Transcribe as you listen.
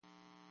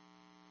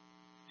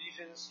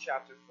Ephesians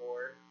chapter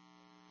 4,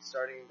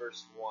 starting in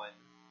verse 1.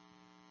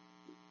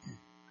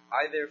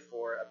 I,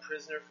 therefore, a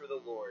prisoner for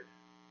the Lord,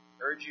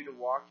 urge you to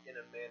walk in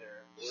a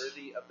manner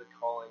worthy of the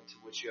calling to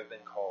which you have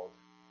been called,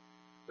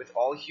 with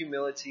all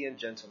humility and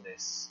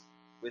gentleness,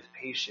 with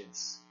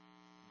patience,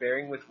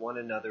 bearing with one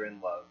another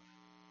in love,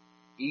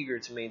 eager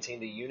to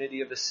maintain the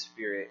unity of the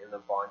Spirit in the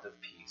bond of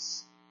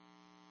peace.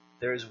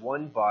 There is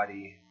one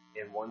body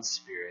and one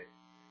Spirit,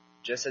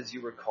 just as you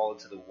were called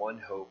to the one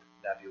hope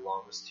that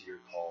belongs to your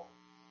call.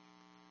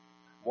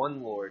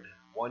 One Lord,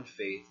 one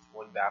faith,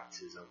 one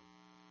baptism,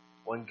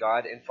 one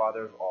God and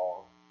Father of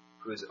all,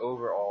 who is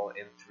over all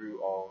and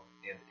through all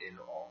and in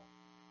all.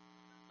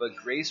 But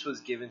grace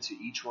was given to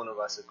each one of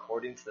us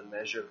according to the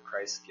measure of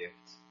Christ's gift.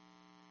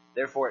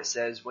 Therefore it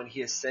says, when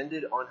he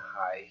ascended on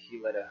high,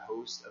 he led a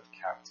host of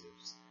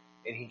captives,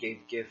 and he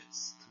gave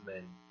gifts to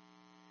men.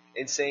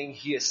 In saying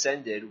he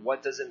ascended,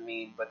 what does it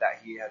mean but that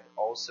he had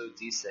also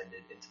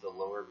descended into the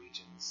lower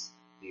regions,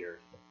 the earth?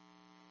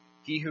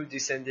 He who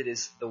descended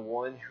is the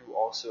one who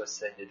also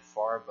ascended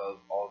far above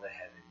all the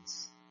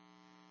heavens,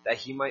 that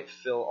he might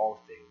fill all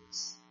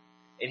things.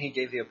 And he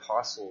gave the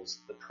apostles,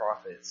 the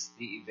prophets,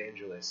 the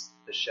evangelists,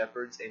 the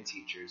shepherds and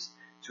teachers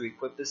to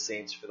equip the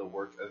saints for the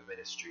work of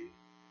ministry,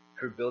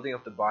 for building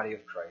up the body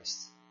of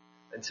Christ,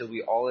 until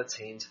we all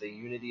attain to the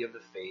unity of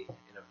the faith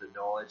and of the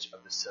knowledge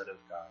of the Son of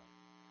God,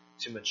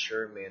 to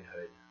mature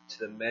manhood, to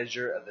the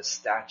measure of the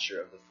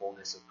stature of the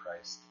fullness of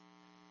Christ,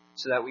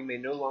 so that we may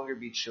no longer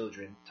be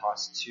children,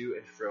 tossed to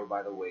and fro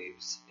by the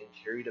waves, and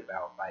carried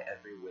about by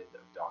every wind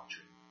of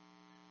doctrine,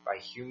 by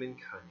human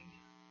cunning,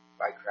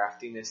 by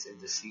craftiness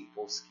and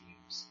deceitful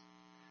schemes.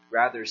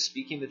 Rather,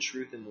 speaking the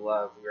truth in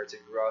love, we are to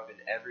grow up in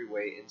every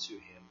way into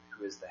him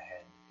who is the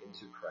head,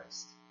 into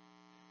Christ,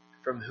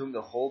 from whom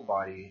the whole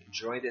body,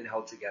 joined and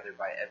held together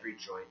by every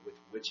joint with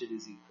which it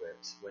is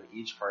equipped, when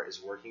each part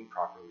is working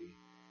properly,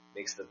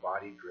 makes the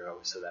body grow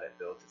so that it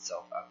builds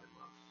itself up in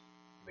love.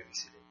 You may be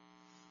seated.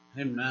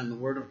 Amen. The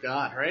Word of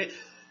God, right?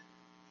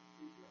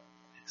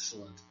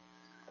 Excellent.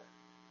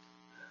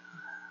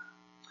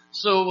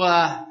 So,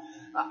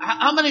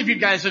 how many of you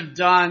guys have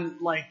done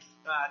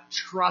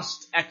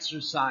trust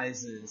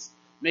exercises?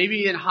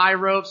 Maybe in high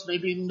ropes,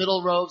 maybe in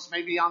middle ropes,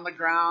 maybe on the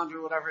ground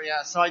or whatever.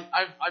 Yeah. So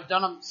I've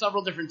done them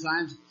several different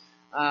times.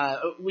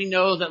 We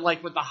know that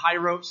with the high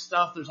rope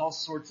stuff, there's all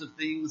sorts of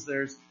things.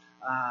 There's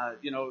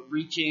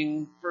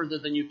reaching further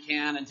than you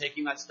can and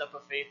taking that step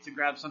of faith to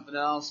grab something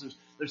else.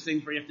 There's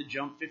things where you have to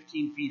jump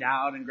 15 feet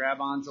out and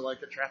grab onto a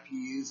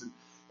trapeze.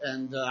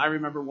 And I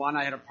remember one,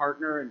 I had a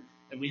partner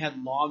and we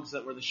had logs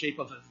that were the shape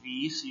of a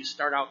V. So you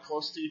start out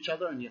close to each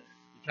other and you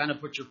kind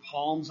of put your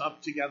palms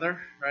up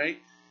together, right?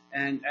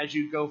 And as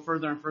you go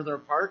further and further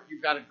apart,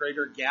 you've got a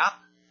greater gap.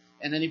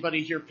 And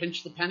anybody here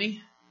pinch the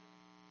penny?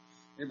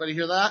 Anybody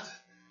hear that?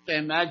 Okay,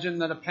 imagine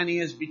that a penny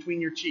is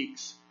between your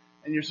cheeks.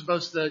 And you're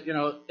supposed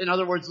to, in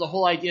other words, the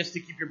whole idea is to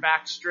keep your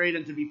back straight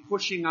and to be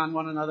pushing on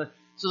one another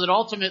so that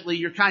ultimately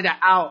you're kind of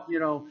out,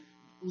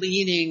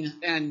 leaning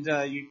and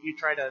you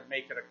try to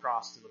make it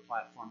across to the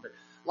platform. But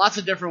lots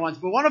of different ones.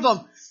 But one of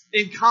them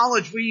in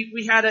college,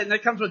 we had it, and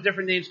it comes with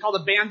different names, called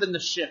Abandon the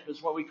Ship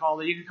is what we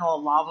called it. You could call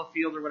it lava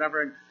field or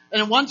whatever. And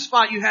in one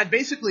spot you had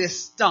basically a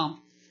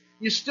stump.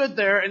 You stood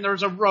there and there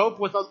was a rope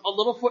with a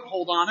little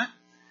foothold on it.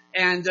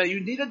 And you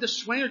needed to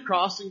swing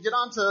across and get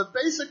onto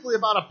basically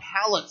about a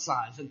pallet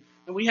size. And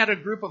we had a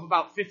group of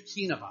about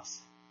 15 of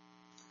us.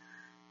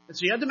 And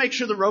so you had to make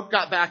sure the rope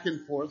got back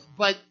and forth,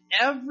 but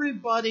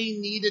everybody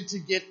needed to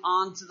get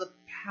onto the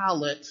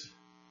pallet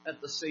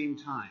at the same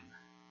time.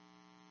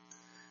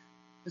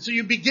 And so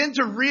you begin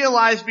to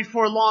realize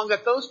before long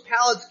that those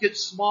pallets get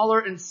smaller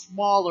and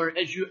smaller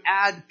as you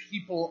add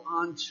people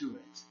onto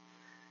it.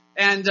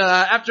 And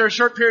after a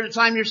short period of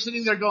time, you're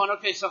sitting there going,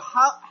 okay, so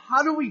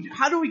how do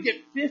we get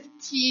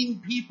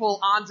 15 people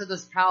onto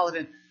this pallet?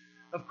 And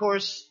of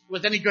course,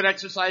 with any good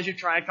exercise, you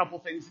try a couple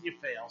things and you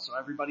fail. So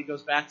everybody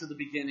goes back to the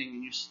beginning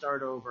and you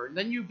start over. And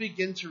then you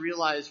begin to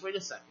realize, wait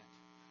a second,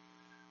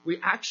 we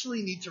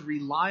actually need to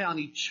rely on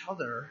each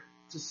other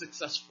to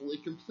successfully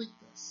complete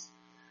this.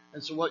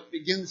 And so what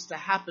begins to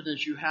happen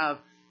is you have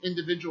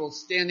individuals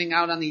standing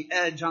out on the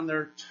edge on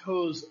their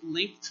toes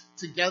linked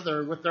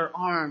together with their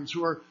arms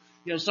who are,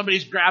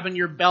 somebody's grabbing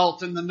your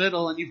belt in the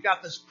middle and you've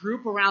got this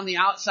group around the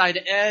outside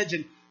edge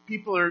and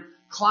people are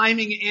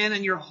climbing in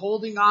and you're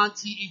holding on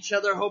to each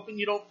other, hoping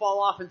you don't fall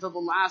off until the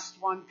last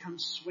one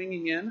comes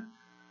swinging in,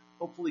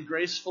 hopefully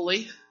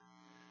gracefully.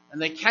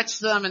 And they catch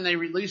them and they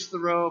release the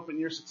rope and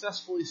you're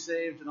successfully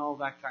saved and all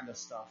that kind of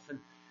stuff. And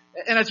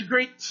it's a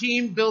great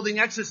team building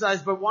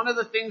exercise, but one of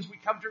the things we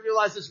come to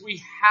realize is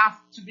we have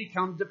to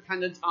become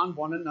dependent on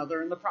one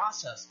another in the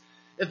process.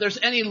 If there's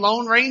any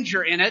Lone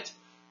Ranger in it,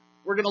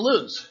 we're going to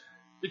lose.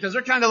 Because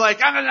they're kind of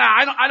like,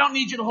 I don't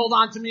need you to hold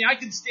on to me. I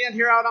can stand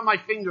here out on my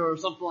finger or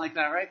something like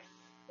that, right?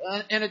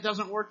 And it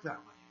doesn't work that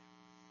way.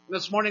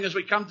 This morning as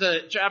we come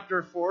to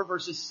chapter 4,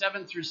 verses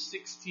 7 through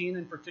 16,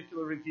 in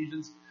particular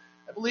Ephesians,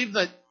 I believe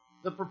that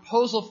the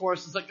proposal for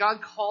us is that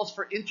God calls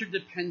for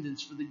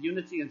interdependence for the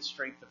unity and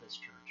strength of His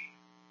church.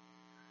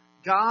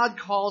 God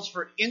calls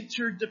for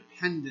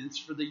interdependence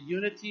for the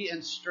unity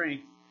and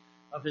strength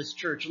of his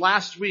church.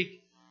 Last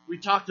week, we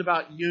talked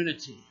about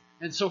unity.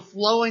 And so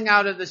flowing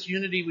out of this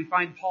unity, we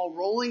find Paul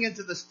rolling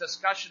into this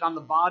discussion on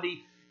the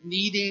body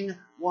needing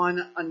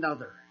one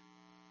another.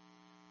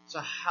 So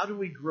how do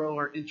we grow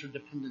our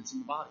interdependence in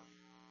the body?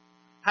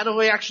 How do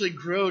we actually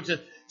grow to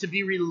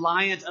be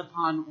reliant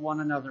upon one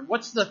another?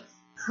 What's the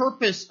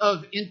purpose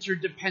of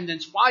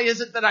interdependence? Why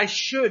is it that I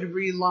should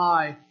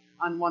rely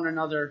on one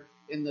another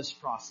in this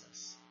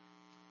process?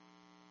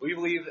 We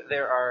believe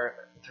there are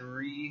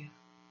 3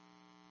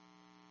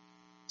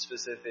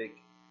 specific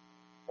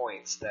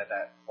points that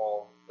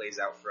Paul lays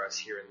out for us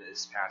here in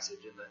this passage.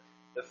 And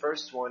the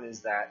first one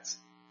is that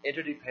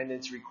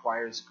interdependence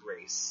requires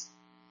grace.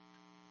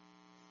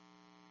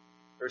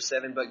 Verse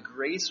 7, but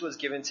grace was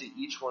given to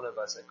each one of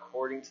us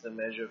according to the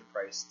measure of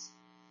Christ's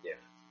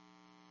gift.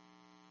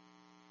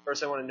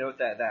 First, I want to note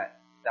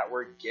that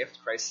word gift,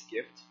 Christ's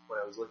gift, when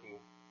I was looking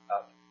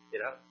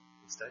it up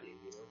and studying,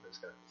 it's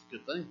a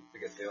good thing. It's a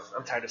good deal.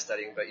 I'm tired of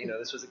studying, but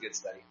this was a good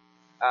study.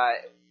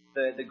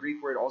 The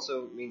Greek word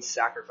also means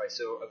sacrifice.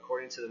 So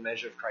according to the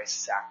measure of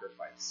Christ's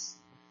sacrifice.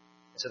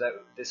 So that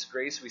this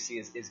grace we see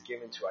is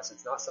given to us.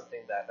 It's not something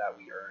that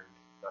we earned,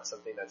 not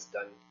something that's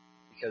done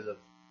because of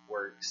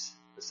works,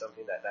 but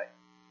something that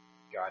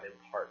God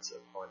imparts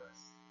upon us.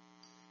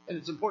 And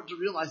it's important to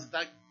realize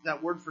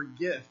that word for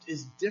gift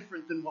is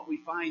different than what we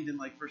find in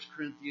 1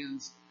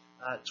 Corinthians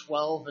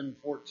 12 and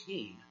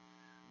 14,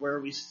 where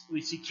we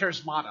see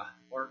charismata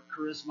or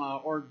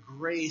charisma or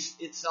grace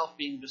itself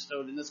being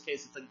bestowed. In this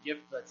case, it's a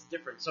gift that's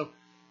different. So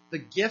the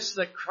gifts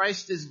that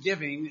Christ is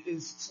giving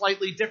is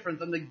slightly different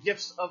than the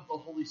gifts of the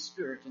Holy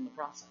Spirit in the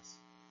process.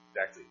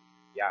 Exactly.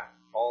 Yeah.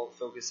 Paul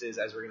focuses,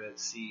 as we're going to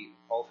see,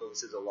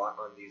 a lot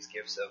on these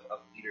gifts of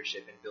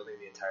leadership and building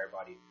the entire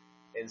body.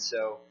 And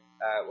so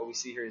what we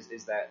see here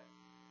is that,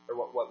 or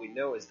what we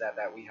know is that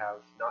we have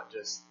not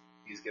just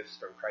these gifts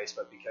from Christ,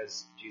 but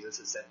because Jesus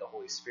has sent the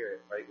Holy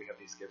Spirit, right? We have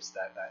these gifts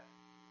that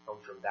come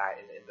from that,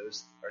 and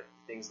those are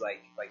things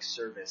like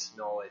service,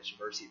 knowledge,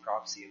 mercy,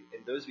 prophecy,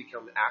 and those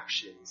become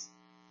actions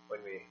when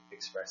we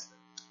express them.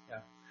 Yeah.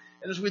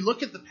 And as we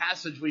look at the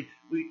passage, we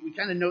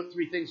kind of note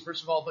 3 things.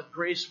 First of all, but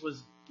grace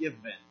was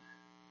given.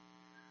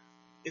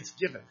 It's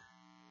given.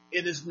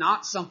 It is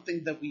not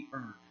something that we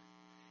earn.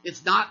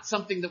 It's not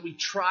something that we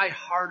try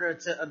harder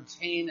to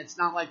obtain. It's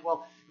not like,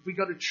 well, if we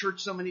go to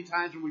church so many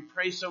times, or we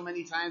pray so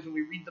many times, or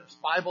we read the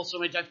Bible so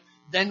many times,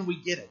 then we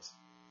get it.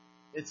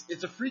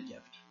 It's a free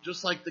gift.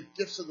 Just like the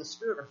gifts of the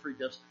Spirit are free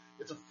gifts,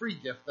 it's a free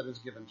gift that is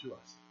given to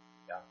us.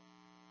 Yeah,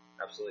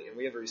 absolutely. And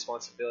we have a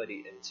responsibility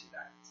into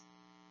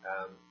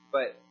that.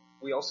 But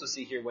we also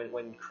see here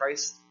when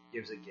Christ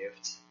gives a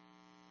gift,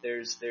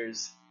 there's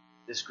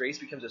this grace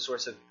becomes a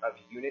source of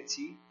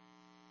unity.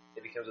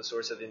 It becomes a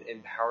source of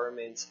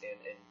empowerment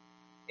and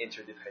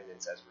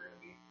interdependence, as we're going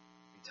to be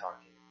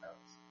talking about.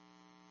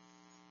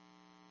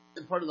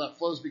 And part of that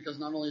flows because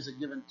not only is it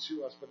given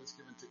to us, but it's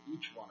given to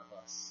each one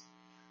of us.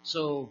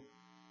 So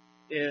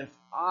if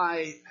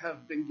I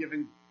have been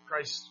given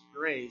Christ's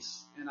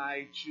grace and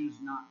I choose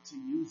not to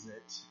use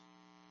it,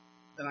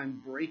 then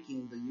I'm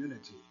breaking the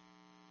unity.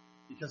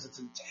 Because it's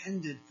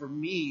intended for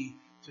me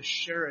to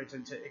share it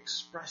and to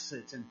express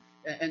it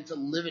and to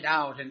live it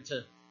out and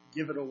to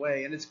give it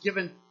away. And it's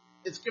given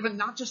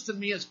not just to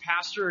me as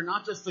pastor, or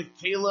not just to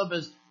Caleb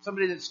as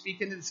somebody that's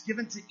speaking. It's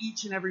given to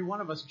each and every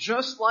one of us.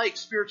 Just like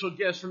spiritual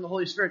gifts from the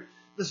Holy Spirit,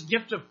 this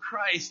gift of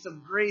Christ,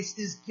 of grace,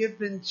 is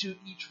given to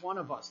each one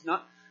of us.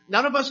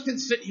 None of us can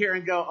sit here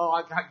and go, oh,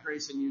 I got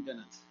grace and you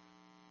didn't.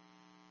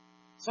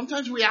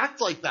 Sometimes we act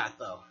like that,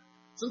 though.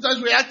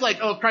 Sometimes we act like,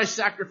 oh, Christ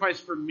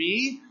sacrificed for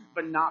me,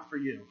 but not for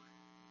you.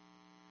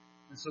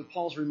 And so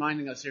Paul's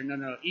reminding us here,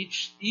 no,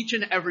 each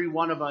and every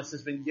one of us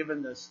has been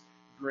given this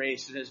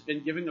grace. It has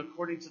been given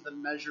according to the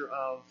measure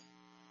of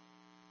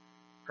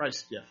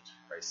Christ's gift.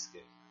 Christ's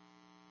gift.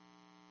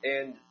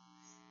 And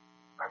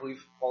I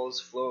believe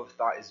Paul's flow of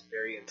thought is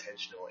very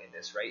intentional in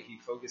this, right? He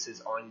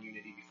focuses on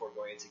unity before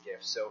going into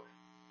gifts. So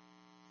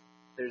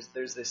there's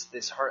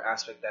this heart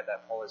aspect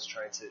that Paul is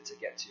trying to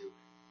get to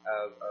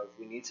of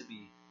we need to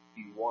be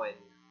one,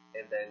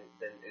 and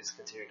then is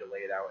continuing to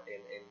lay it out.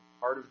 And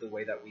part of the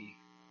way that we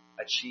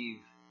achieve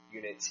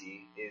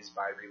unity is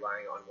by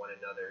relying on one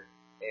another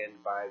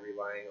and by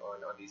relying on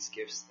these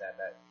gifts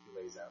that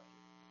he lays out.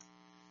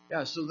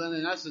 Yeah, so then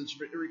in essence,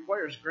 it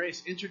requires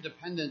grace.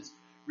 Interdependence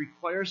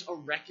requires a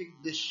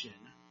recognition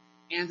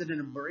and an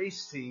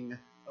embracing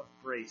of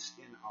grace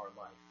in our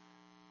life.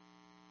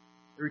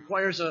 It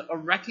requires a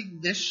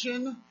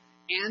recognition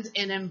and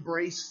an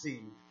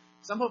embracing.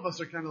 Some of us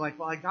are kind of like,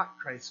 well, I got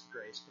Christ's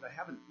grace, but I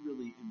haven't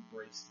really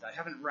embraced it. I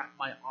haven't wrapped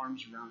my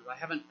arms around it. I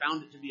haven't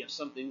found it to be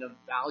something of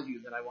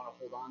value that I want to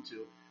hold on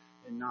to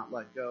and not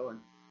let go. And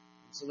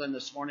so then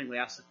this morning we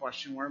asked the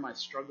question, where am I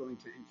struggling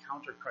to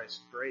encounter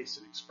Christ's grace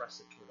and express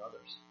it toward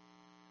others?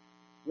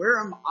 Where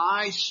am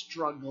I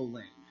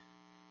struggling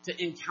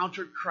to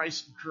encounter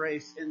Christ's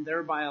grace and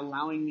thereby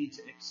allowing me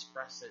to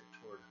express it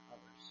toward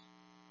others?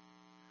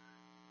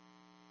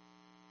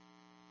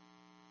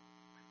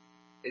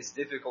 it's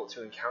difficult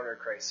to encounter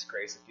Christ's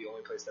grace if the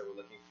only place that we're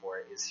looking for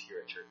it is here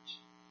at church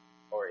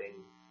or in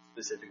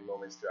specific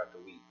moments throughout the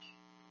week.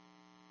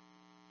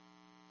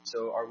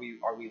 So are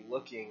we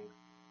looking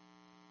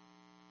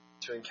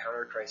to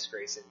encounter Christ's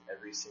grace in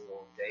every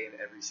single day and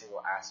every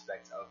single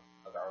aspect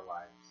of our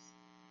lives?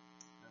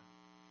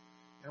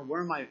 Yeah,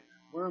 where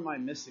am I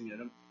missing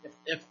it?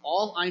 If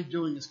all I'm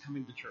doing is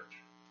coming to church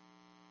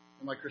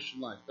in my Christian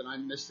life, then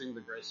I'm missing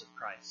the grace of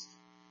Christ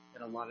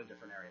in a lot of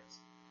different areas.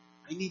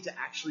 I need to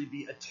actually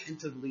be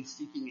attentively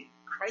seeking it.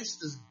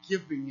 Christ is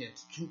giving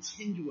it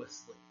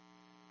continuously.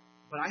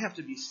 But I have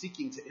to be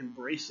seeking to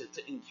embrace it,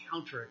 to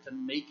encounter it, to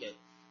make it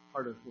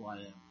part of who I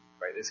am.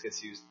 Right, this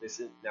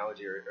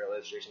analogy or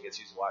illustration gets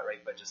used a lot, right?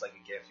 But just like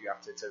a gift, you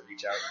have to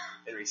reach out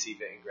and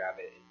receive it and grab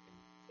it and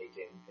take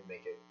it and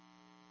make it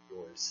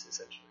yours,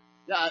 essentially.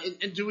 Yeah,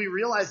 and do we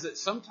realize that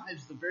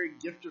sometimes the very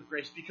gift of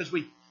grace, because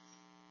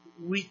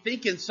we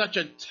think in such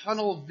a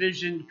tunnel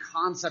vision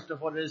concept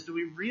of what it is, do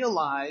we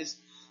realize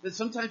that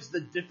sometimes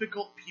the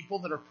difficult people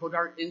that are put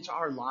into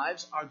our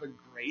lives are the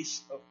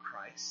grace of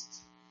Christ?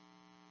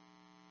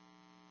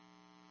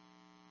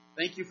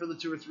 Thank you for the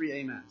 2 or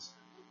 3 amens.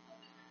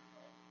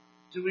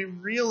 Do we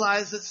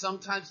realize that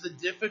sometimes the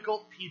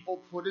difficult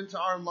people put into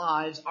our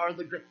lives are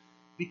the grace?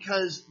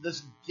 Because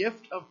this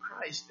gift of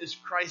Christ is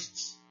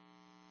Christ's,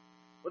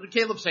 what did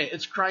Caleb say?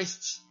 It's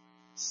Christ's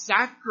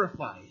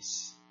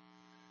sacrifice.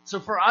 So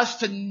for us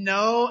to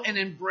know and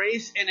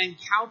embrace and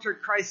encounter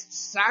Christ's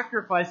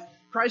sacrifice,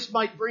 Christ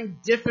might bring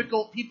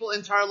difficult people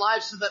into our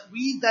lives so that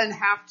we then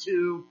have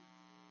to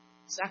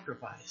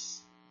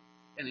sacrifice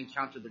and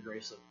encounter the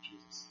grace of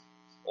Jesus.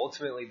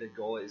 Ultimately, the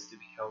goal is to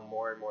become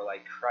more and more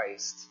like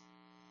Christ.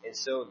 And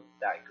so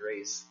that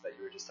grace that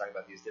you were just talking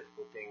about, these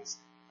difficult things,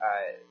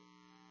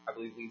 I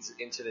believe leads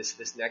into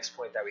this next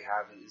point that we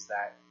have, is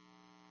that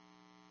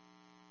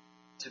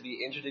to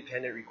be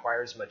interdependent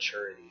requires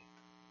maturity.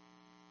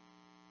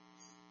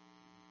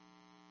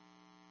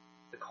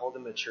 The call to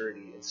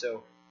maturity. And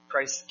so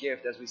Christ's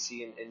gift, as we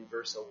see in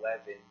verse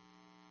 11,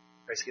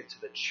 Christ's gift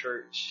to the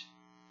church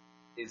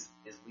is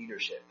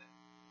leadership.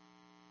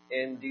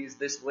 And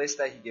this list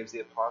that he gives,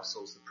 the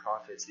apostles, the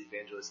prophets, the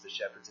evangelists, the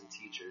shepherds, and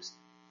teachers,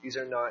 these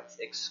are not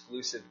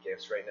exclusive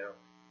gifts right now.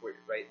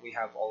 We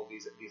have all of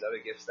these other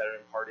gifts that are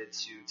imparted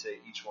to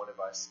each one of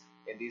us,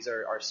 and these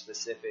are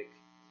specific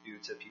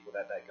to people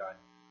that God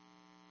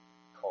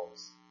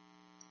calls.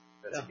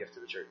 That's a gift to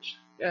the church.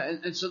 Yeah,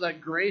 and so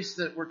that grace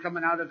that we're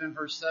coming out of in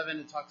verse 7,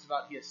 it talks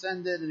about he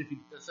ascended, and if he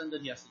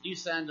ascended, he has to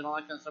descend, and all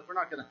that kind of stuff. We're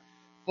not going to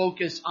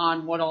focus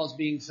on what all is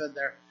being said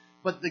there.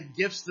 But the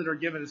gifts that are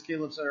given, as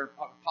Caleb said, are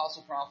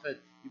apostle, prophet,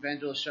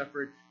 evangelist,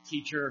 shepherd,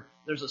 teacher.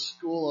 There's a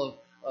school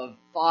of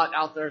thought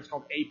out there. It's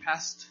called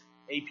APEST,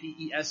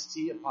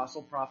 A-P-E-S-T,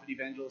 apostle, prophet,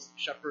 evangelist,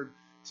 shepherd,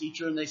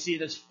 teacher. And they see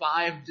it as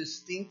 5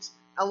 distinct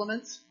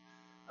elements.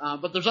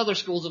 But there's other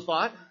schools of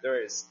thought.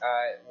 There is.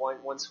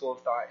 One school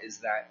of thought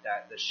is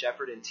that the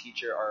shepherd and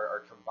teacher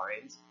are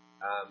combined.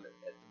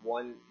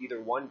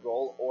 Either one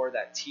role, or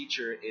that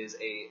teacher is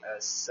a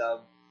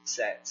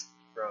subset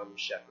from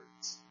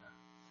shepherds.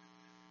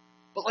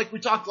 But like we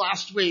talked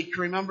last week,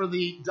 remember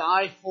the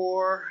die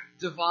for,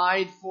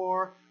 divide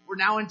for? We're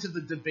now into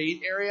the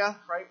debate area,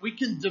 right? We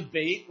can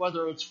debate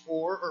whether it's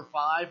 4 or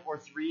 5 or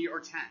 3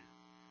 or 10.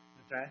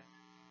 Okay?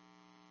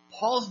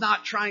 Paul's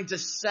not trying to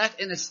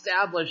set and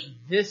establish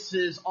this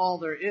is all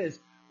there is.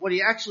 What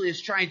he actually is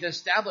trying to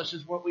establish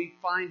is what we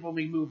find when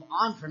we move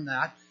on from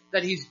that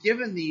he's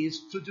given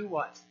these to do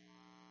what?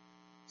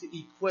 To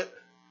equip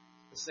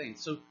the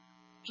saints. So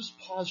just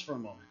pause for a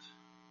moment.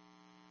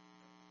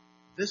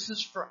 This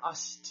is for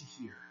us to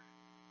hear.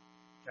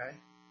 Okay?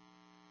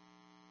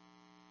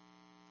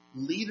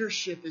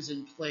 Leadership is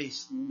in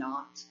place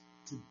not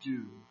to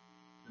do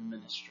the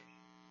ministry.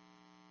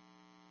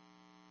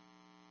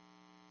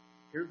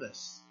 Hear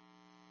this.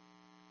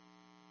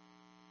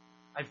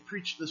 I've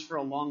preached this for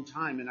a long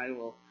time, and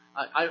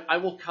I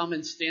will come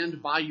and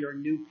stand by your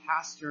new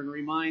pastor and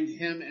remind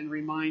him and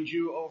remind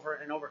you over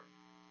and over.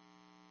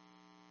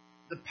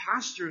 The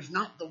pastor is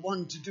not the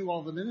one to do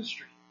all the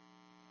ministry.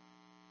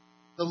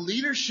 The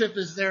leadership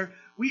is there.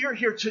 We are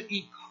here to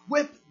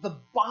equip the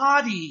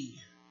body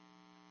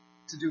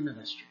to do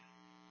ministry,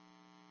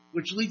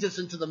 which leads us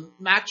into the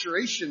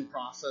maturation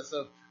process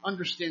of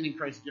understanding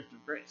Christ's gift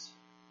of grace.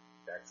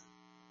 Exactly.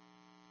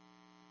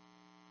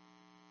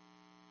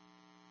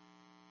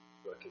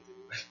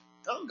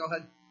 Oh, go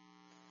ahead.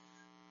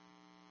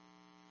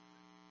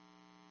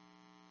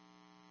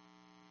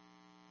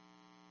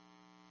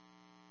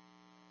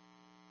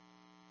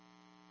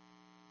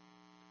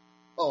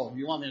 Oh,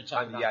 you want me to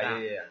talk about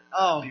that? Yeah.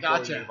 Oh, Before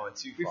gotcha. we move on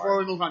too far. Before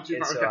we move on too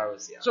far.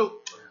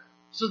 Okay.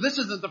 So this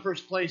isn't the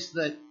first place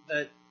that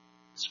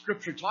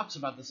Scripture talks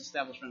about this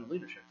establishment of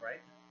leadership,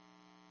 right?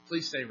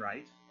 Please say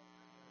right.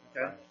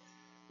 Okay. Right.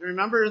 You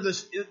remember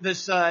this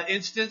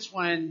instance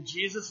when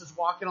Jesus is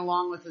walking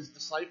along with his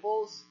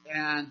disciples,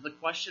 and the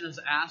question is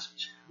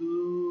asked,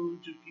 "Who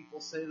do people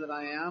say that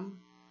I am?"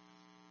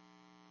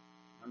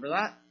 Remember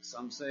that?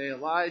 Some say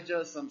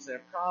Elijah, some say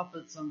a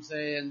prophet, some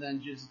say, and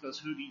then Jesus goes,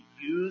 who do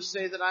you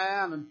say that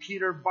I am? And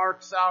Peter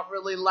barks out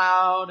really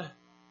loud,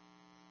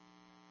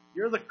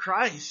 you're the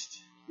Christ.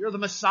 You're the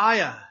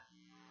Messiah.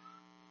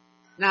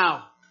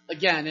 Now,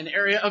 again, an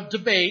area of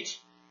debate,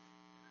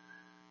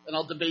 and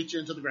I'll debate you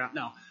into the ground.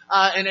 No,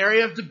 an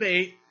area of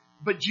debate,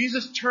 but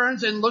Jesus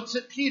turns and looks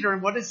at Peter,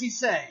 and what does he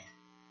say?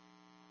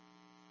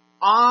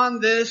 On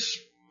this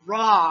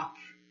rock,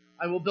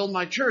 I will build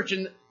my church.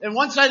 And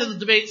one side of the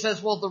debate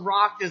says, well, the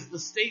rock is the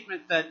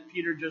statement that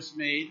Peter just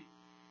made,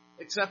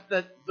 except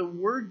that the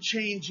word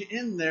change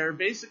in there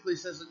basically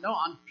says that no,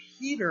 on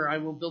Peter I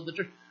will build the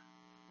church.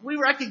 We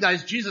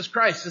recognize Jesus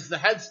Christ as the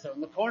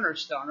headstone, the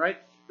cornerstone, right?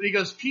 But he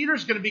goes,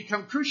 Peter's going to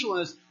become crucial in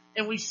this.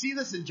 And we see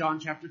this in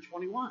John chapter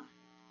 21.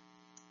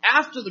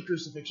 After the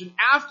crucifixion,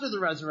 after the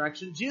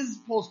resurrection, Jesus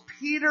pulls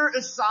Peter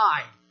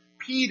aside.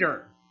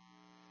 Peter.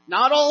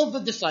 Not all of the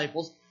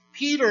disciples.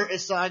 Peter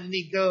aside, and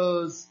he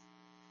goes,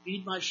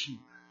 feed my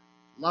sheep.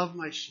 Love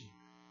my sheep.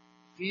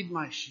 Feed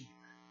my sheep.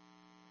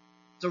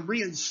 It's a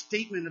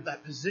reinstatement of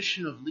that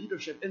position of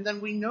leadership. And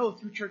then we know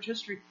through church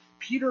history,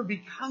 Peter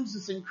becomes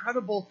this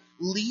incredible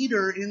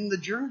leader in the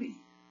journey.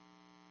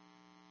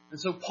 And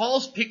so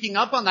Paul's picking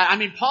up on that. I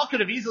mean, Paul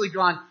could have easily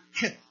gone,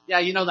 yeah,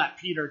 you know that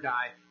Peter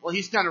guy. Well,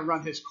 he's kind of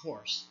run his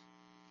course.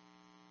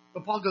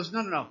 But Paul goes,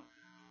 no.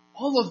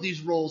 All of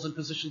these roles and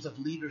positions of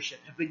leadership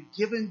have been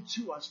given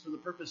to us for the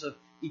purpose of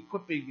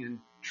equipping and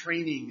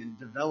training and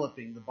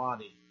developing the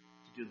body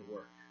to do the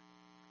work.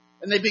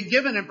 And they've been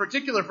given in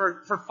particular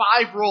for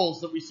 5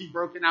 roles that we see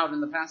broken out in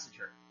the passage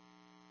here.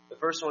 The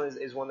first one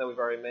is one that we've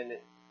already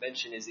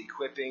mentioned, is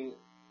equipping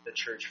the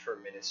church for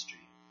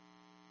ministry.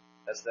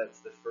 That's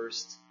the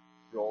first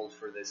role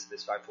for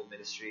this fivefold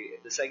ministry.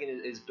 The second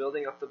is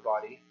building up the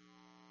body,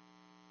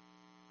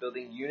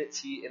 building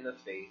unity in the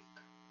faith,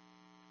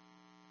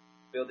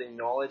 building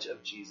knowledge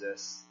of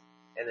Jesus,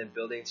 and then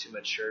building to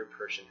mature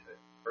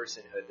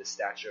personhood, the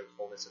stature of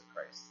fullness of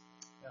Christ.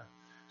 Yeah.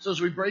 So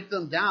as we break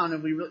them down,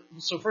 and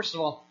so first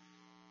of all,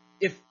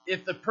 if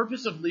the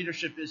purpose of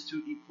leadership is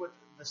to equip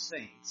the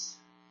saints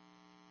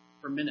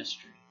for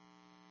ministry,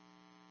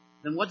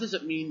 then what does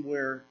it mean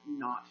we're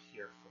not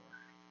here for?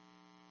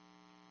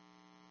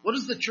 What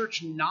is the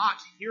church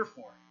not here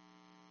for?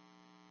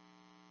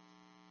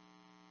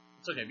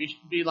 It's okay,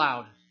 be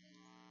loud.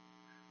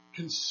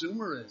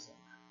 Consumerism.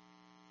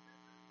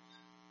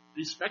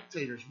 These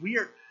spectators.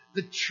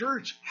 The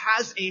church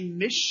has a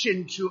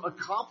mission to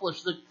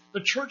accomplish.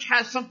 The church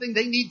has something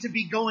they need to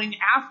be going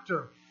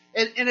after.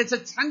 And it's a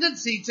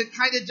tendency to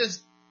kind of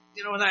just,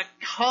 that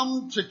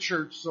come to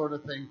church sort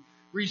of thing.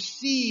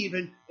 Receive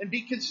and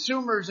be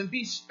consumers and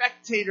be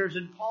spectators.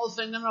 And Paul's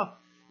saying, no.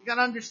 You got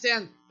to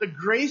understand, the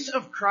grace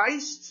of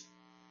Christ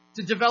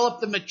to develop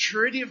the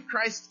maturity of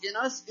Christ in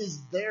us is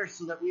there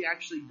so that we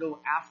actually go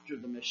after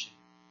the mission.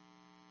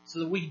 So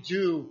that we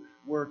do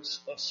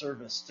works of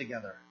service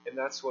together. And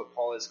that's what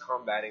Paul is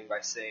combating by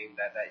saying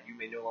that you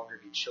may no longer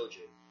be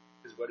children.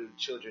 Because what do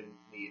children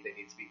need? They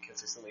need to be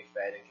consistently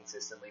fed and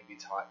consistently be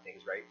taught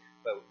things, right?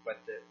 But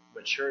the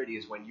maturity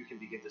is when you can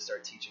begin to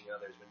start teaching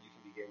others, when you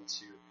can begin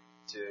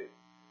to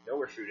know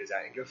where food is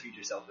at and go feed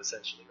yourself,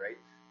 essentially, right?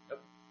 Yep.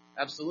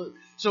 Absolutely.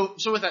 So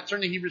with that,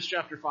 turn to Hebrews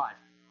chapter 5.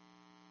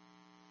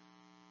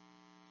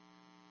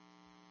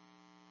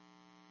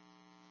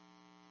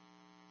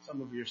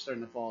 Some of you are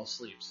starting to fall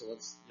asleep, so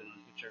let's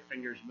get your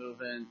fingers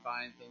moving,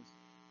 find things.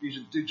 You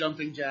should do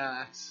jumping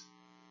jacks.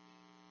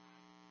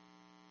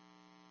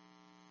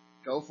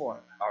 Go for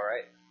it. All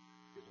right.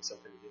 Give me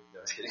something to do. No,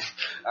 I was kidding.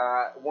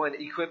 1,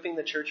 equipping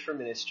the church for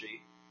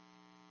ministry.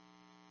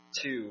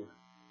 2,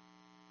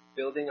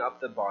 building up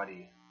the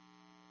body.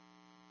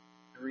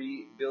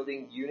 3,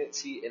 building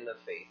unity in the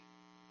faith.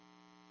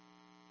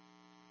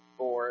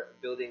 4,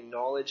 building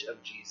knowledge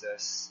of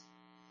Jesus.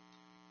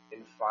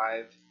 And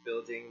 5,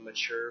 building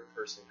mature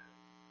personhood.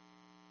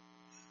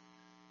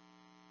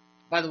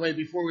 By the way,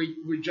 before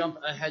we jump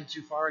ahead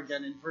too far,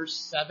 again, in verse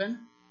 7,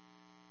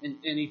 in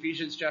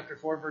Ephesians chapter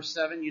 4, verse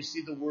 7, you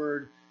see the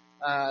word,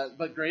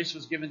 but grace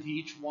was given to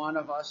each one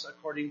of us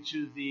according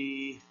to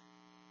the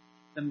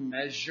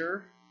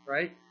measure,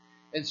 right?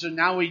 And so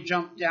now we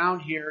jump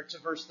down here to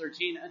verse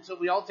 13, until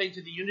we all attain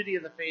to the unity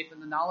of the faith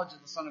and the knowledge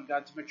of the Son of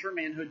God, to mature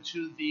manhood,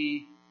 to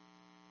the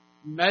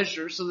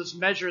measure. So this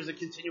measure is a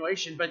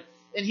continuation. But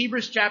in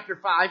Hebrews chapter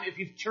 5, if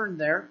you've turned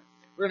there,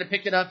 we're going to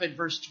pick it up at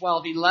verse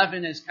 12.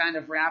 11 is kind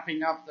of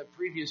wrapping up the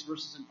previous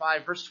verses in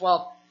 5. Verse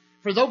 12,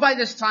 for though by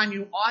this time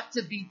you ought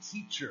to be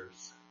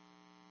teachers.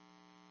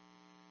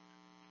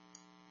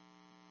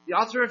 The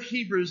author of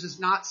Hebrews is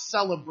not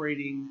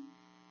celebrating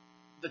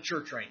the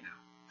church right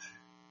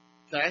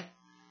now. Okay?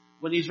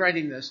 When he's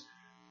writing this.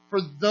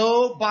 For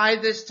though by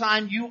this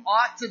time you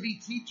ought to be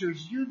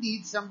teachers, you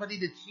need somebody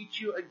to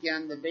teach you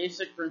again the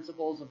basic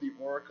principles of the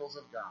oracles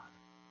of God.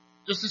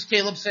 Just as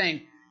Caleb's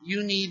saying,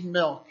 you need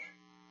milk,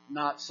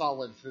 not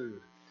solid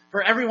food.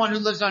 For everyone who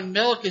lives on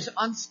milk is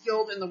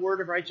unskilled in the word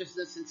of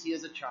righteousness since he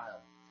is a child.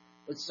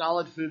 But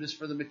solid food is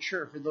for the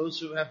mature, for those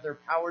who have their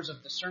powers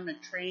of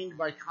discernment trained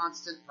by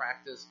constant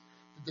practice,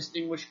 for to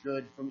distinguish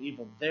good from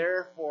evil.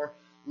 Therefore,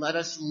 let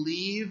us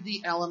leave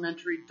the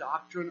elementary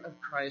doctrine of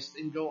Christ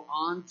and go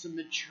on to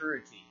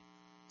maturity.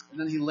 And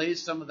then he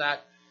lays some of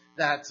that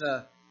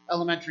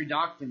elementary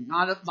doctrine,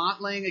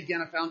 not laying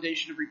again a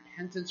foundation of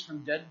repentance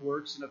from dead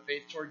works and of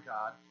faith toward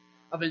God,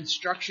 of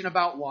instruction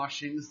about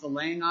washings, the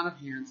laying on of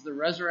hands, the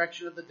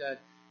resurrection of the dead,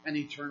 and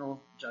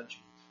eternal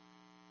judgment.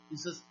 He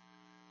says,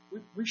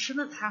 we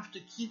shouldn't have to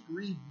keep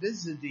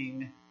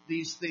revisiting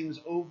these things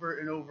over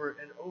and over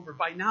and over.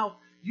 By now,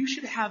 you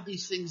should have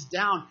these things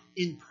down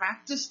in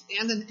practice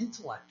and in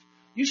intellect.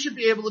 You should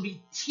be able to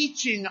be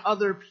teaching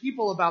other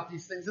people about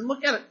these things. And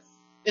look at it.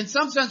 In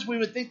some sense, we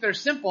would think they're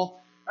simple,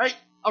 right?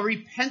 A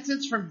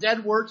repentance from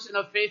dead works and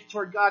of faith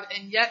toward God.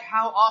 And yet,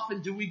 how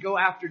often do we go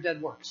after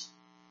dead works?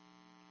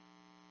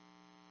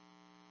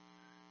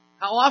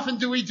 How often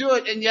do we do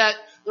it? And yet,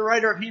 the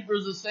writer of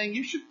Hebrews is saying,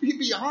 you should be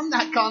beyond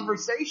that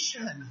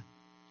conversation.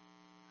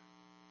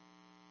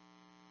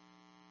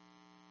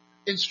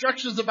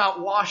 Instructions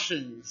about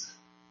washings,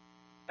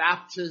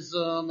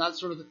 baptism, that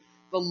sort of thing.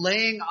 The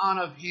laying on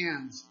of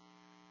hands.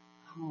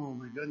 Oh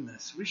my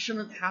goodness. We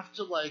shouldn't have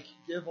to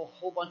give a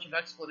whole bunch of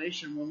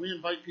explanation when we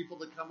invite people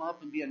to come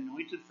up and be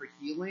anointed for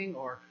healing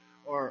or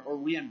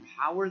we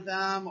empower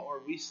them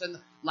or we send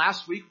them.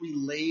 Last week we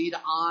laid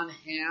on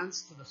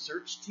hands to the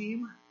search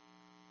team.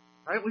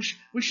 Right?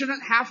 We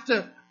shouldn't have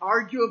to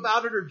argue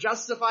about it or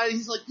justify it.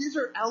 He's like, these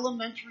are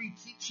elementary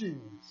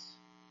teachings.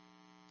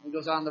 He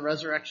goes on, the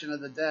resurrection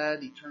of the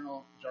dead,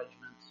 eternal judgment.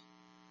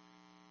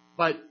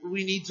 But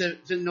we need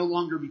to no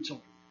longer be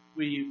children.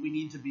 We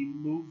need to be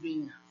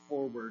moving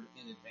forward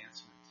in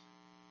advancement.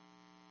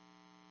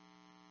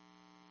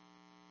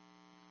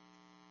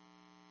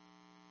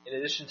 In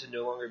addition to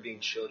no longer being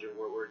children,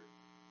 we're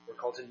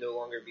called to no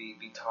longer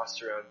be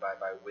tossed around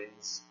by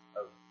winds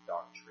of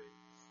doctrine.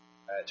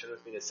 Turn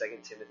with me to 2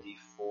 Timothy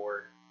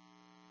 4,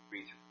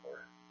 3 through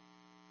 4.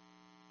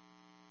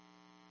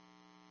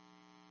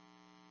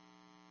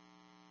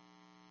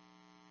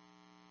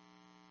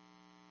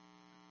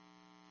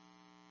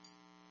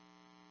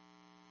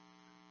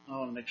 I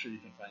want to make sure you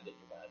can find it in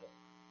your Bible.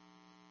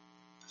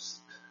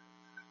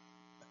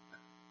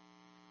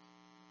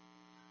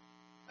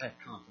 I have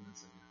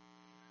confidence in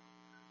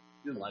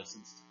you. You're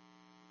licensed.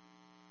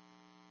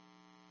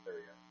 There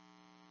we go.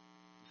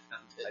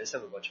 I just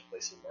have a bunch of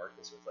places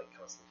marked, so it's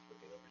constantly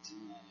flipping over to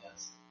you.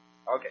 Yes.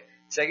 Okay.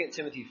 2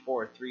 Timothy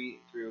 4, 3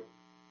 through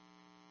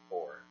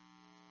 4.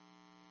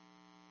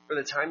 For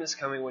the time is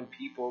coming when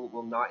people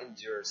will not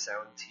endure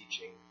sound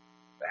teaching,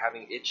 but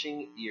having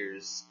itching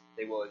ears,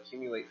 they will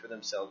accumulate for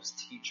themselves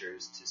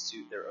teachers to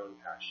suit their own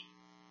passion,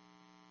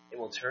 and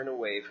will turn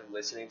away from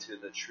listening to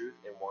the truth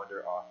and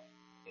wander off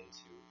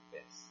into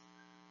myths.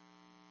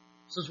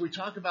 So as we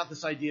talk about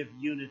this idea of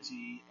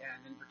unity,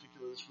 and in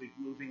particular this week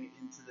moving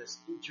into this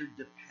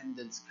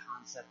interdependence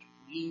concept,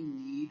 we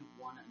need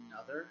one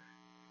another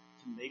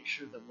to make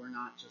sure that we're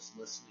not just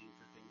listening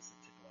for things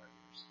that tickle our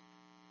ears.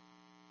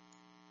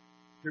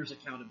 Here's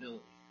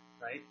accountability,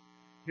 right?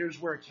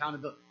 Here's where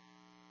accountability.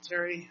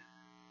 Terry,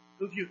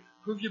 who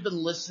have you been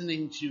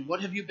listening to?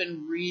 What have you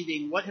been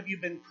reading? What have you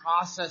been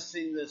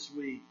processing this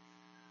week?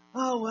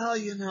 Oh, well,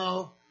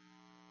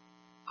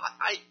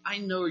 I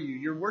know you.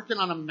 You're working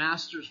on a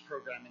master's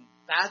program, and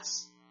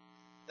that's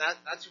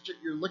what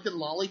you're licking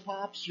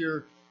lollipops.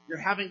 You're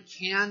having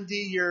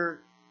candy.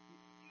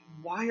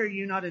 Why are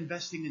you not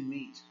investing in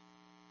meat?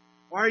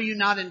 Why are you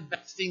not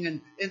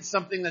investing in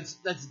something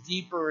that's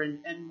deeper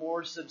and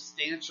more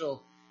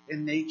substantial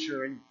in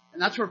nature? And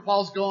that's where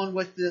Paul's going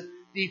with the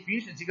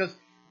Ephesians. He goes,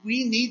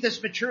 we need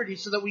this maturity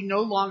so that we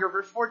no longer,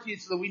 verse 14,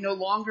 so that we no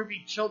longer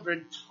be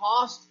children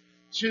tossed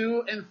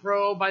to and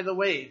fro by the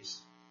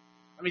waves.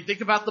 I mean,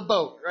 think about the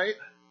boat, right?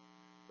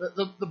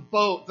 The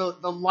boat,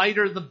 the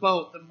lighter the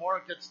boat, the more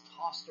it gets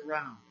tossed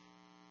around.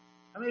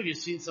 How many of you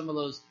have seen some of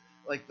those,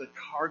 the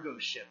cargo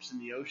ships in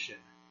the ocean?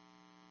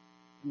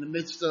 In the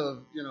midst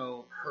of,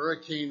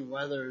 hurricane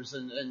weathers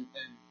and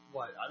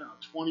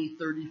 20,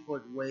 30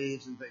 foot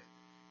waves and things.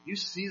 You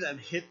see them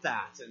hit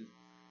that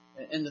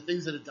and the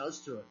things that it does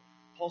to it.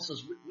 Paul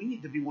says we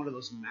need to be one of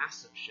those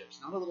massive ships,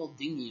 not a little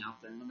dinghy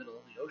out there in the middle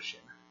of the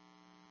ocean.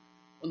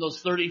 When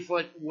those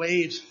 30-foot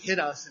waves hit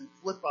us and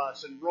flip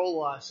us and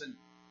roll us, and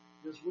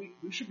because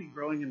we should be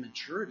growing in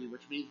maturity,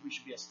 which means we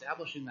should be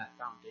establishing that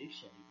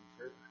foundation even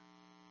further.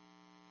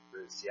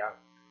 Bruce, yeah.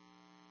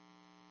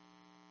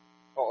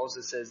 Paul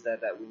also says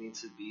that we need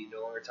to be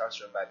no longer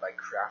tossed around by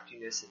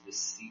craftiness and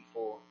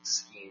deceitful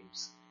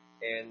schemes.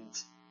 And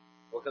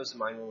what comes to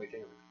mind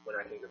when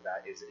I think of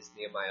that is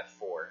Nehemiah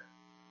 4.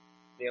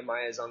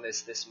 Nehemiah is on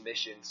this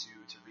mission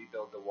to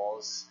rebuild the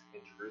walls in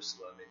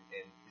Jerusalem,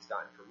 and he's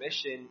gotten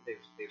permission.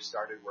 They've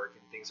started work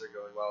and things are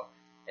going well.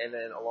 And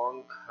then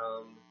along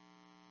come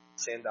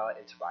Sanballat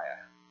and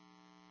Tobiah,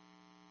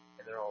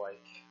 and they're all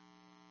like,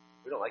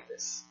 "We don't like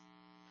this,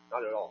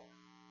 not at all."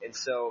 And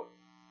so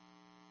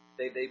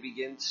they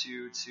begin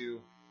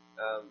to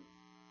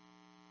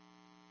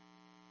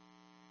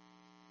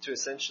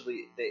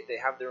essentially they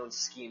have their own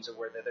schemes of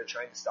where they're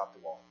trying to stop the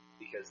wall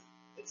because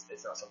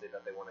it's not something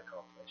that they want to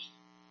accomplish.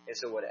 And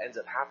so what ends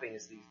up happening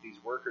is these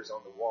workers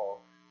on the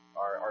wall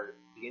are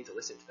beginning to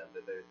listen to them.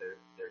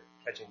 They're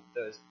catching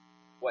those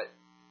what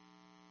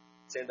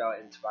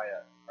Sanballat and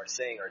Tobiah are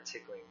saying are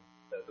tickling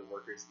the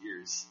workers'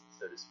 ears,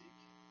 so to speak.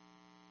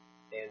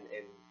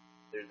 And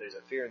there's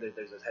a fear,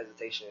 there's a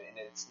hesitation,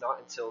 and it's not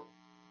until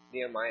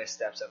Nehemiah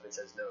steps up and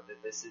says, no,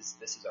 that this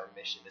is our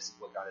mission, this is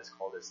what God has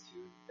called us to,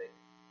 that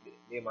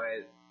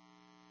Nehemiah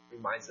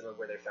reminds them of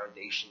where their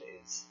foundation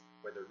is,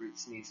 where their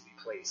roots need to be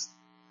placed.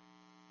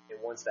 And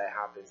once that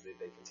happens, they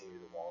continue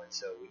the wall. And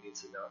so we need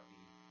to not be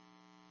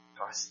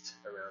tossed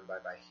around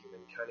by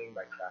human cunning,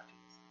 by crafty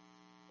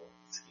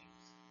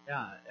schemes.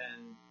 Yeah,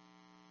 and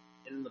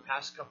in the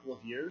past couple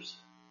of years,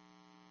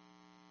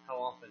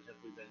 how often have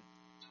we been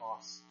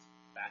tossed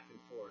back and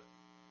forth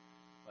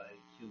by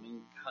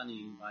human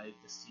cunning, by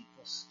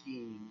deceitful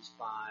schemes,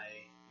 by,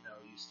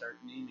 you start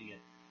naming it.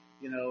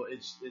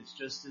 It's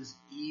just as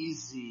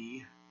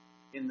easy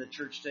in the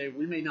church today.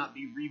 We may not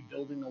be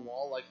rebuilding a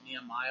wall like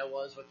Nehemiah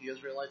was with the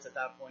Israelites at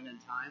that point in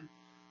time,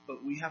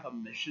 but we have a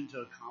mission to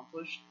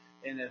accomplish.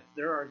 And if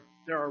there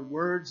are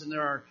words and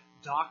there are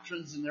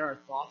doctrines and there are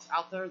thoughts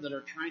out there that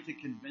are trying to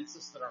convince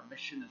us that our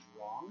mission is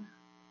wrong,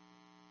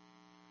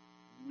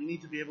 we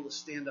need to be able to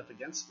stand up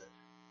against it.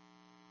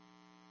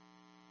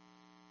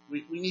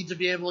 We need to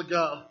be able to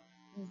go,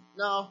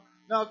 no,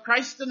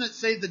 Christ didn't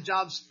say the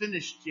job's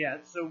finished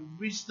yet, so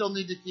we still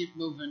need to keep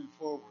moving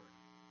forward.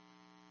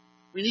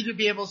 We need to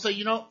be able to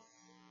say,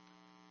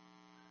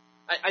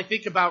 I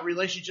think about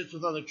relationships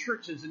with other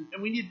churches, and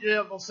we need to be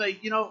able to say,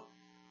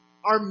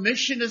 our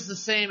mission is the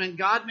same, and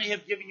God may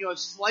have given you a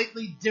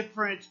slightly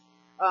different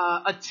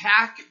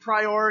attack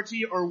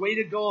priority or way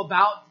to go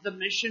about the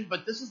mission,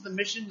 but this is the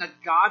mission that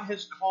God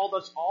has called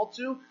us all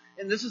to,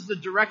 and this is the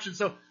direction.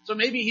 So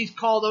maybe He's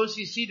called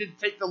OCC to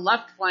take the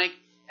left flank,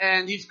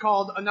 and He's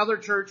called another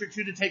church or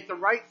two to take the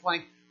right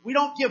flank. We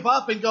don't give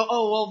up and go,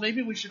 oh, well,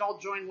 maybe we should all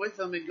join with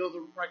them and go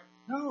the right.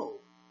 No.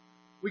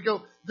 We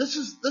go, this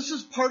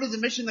is part of the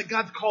mission that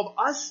God's called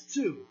us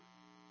to.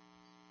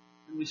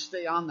 And we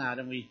stay on that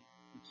and we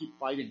keep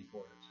fighting for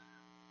it.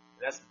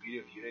 And that's the beauty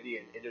of unity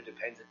and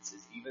interdependence,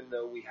 is even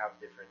though we have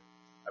different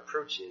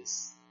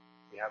approaches,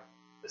 we have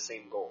the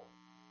same goal.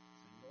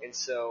 And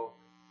so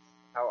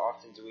how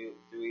often do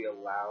we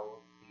allow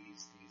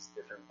these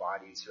different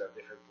bodies who have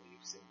different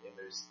beliefs and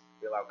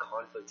we allow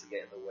conflict to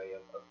get in the way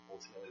of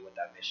ultimately what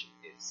that mission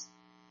is.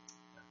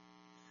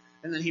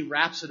 And then he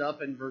wraps it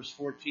up in verse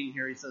 14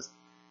 here. He says,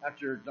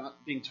 after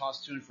not being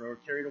tossed to and fro or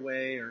carried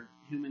away or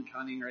human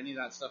cunning or any of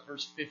that stuff,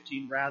 verse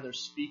 15, rather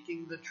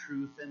speaking the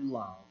truth in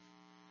love,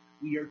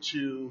 we are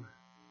to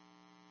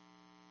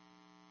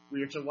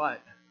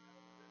what?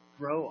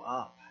 Grow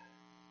up.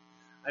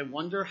 I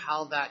wonder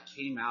how that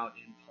came out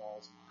in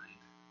Paul's mind.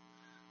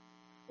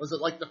 Was it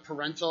like the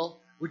parental,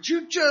 would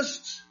you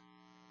just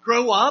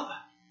grow up?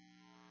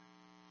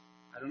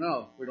 I don't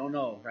know. We don't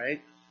know,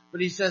 right?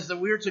 But he says that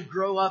we are to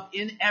grow up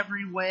in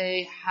every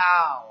way.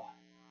 How?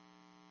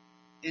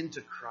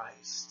 Into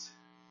Christ.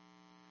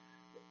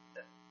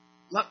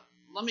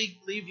 Let me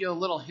leave you a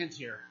little hint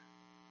here.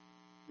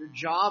 Your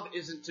job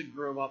isn't to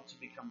grow up to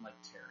become like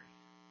Terry.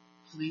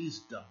 Please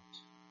don't.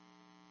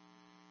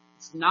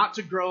 It's not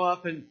to grow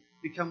up and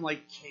become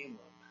like Caleb,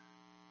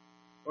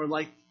 or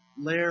like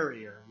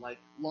Larry, or like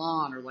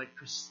Lon, or like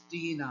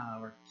Christina,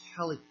 or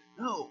Kelly.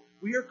 No,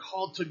 we are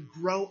called to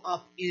grow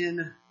up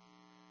in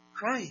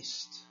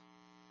Christ,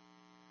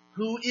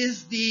 who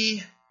is the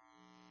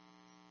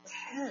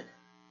head.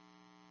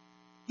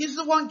 He's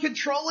the one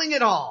controlling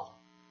it all.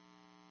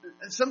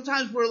 And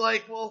sometimes we're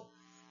like, well,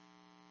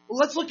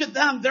 let's look at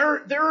them.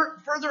 They're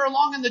further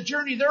along in the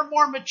journey. They're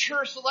more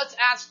mature, so let's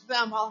ask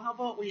them. Well, how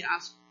about we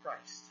ask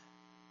Christ?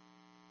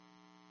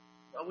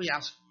 Well, we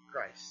ask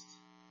Christ.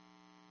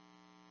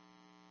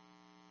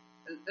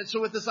 And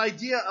so with this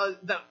idea of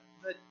that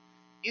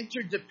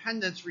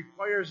interdependence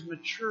requires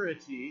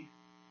maturity,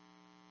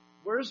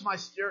 where's my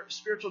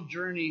spiritual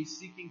journey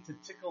seeking to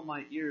tickle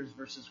my ears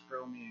versus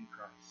grow me in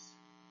Christ?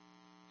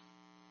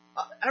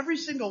 Every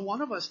single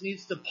one of us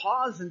needs to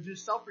pause and do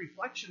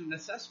self-reflection and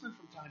assessment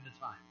from time to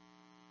time.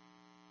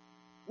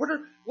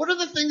 What are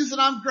the things that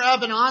I'm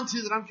grabbing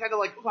onto that I'm kind of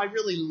like, oh, I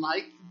really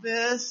like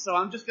this, so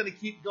I'm just going to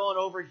keep going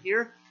over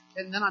here,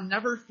 and then I'm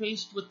never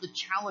faced with the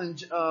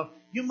challenge of,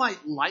 you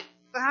might like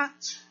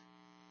that,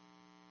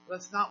 but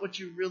that's not what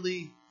you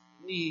really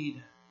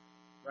need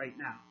right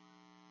now.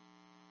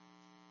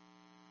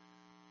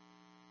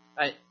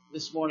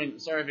 This morning,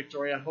 sorry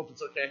Victoria, I hope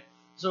it's okay.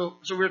 So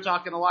we were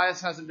talking,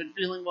 Elias hasn't been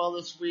feeling well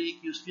this week.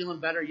 He was feeling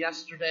better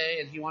yesterday,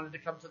 and he wanted to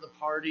come to the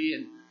party,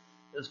 and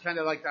it was kind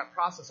of like that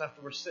process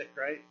after we're sick,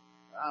 right?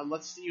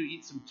 Let's see you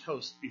eat some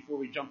toast before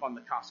we jump on the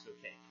Costco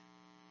cake.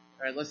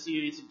 All right, let's see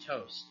you eat some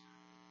toast.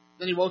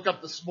 Then he woke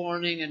up this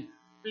morning, and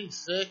being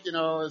sick,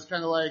 is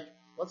kind of like,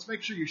 let's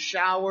make sure you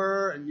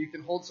shower, and you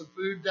can hold some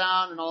food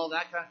down, and all of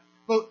that kind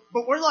of.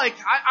 But we're like,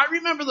 I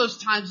remember those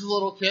times as a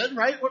little kid,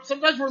 right?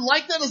 Sometimes we're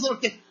like that as a little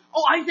kid.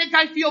 Oh, I think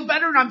I feel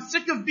better and I'm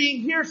sick of being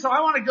here, so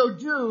I want to go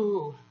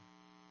do.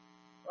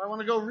 Or I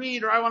want to go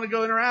read, or I want to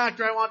go interact,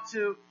 or I want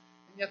to.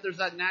 And yet there's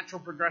that natural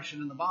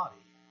progression in the body.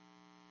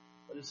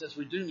 But it says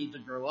we do need to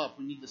grow up.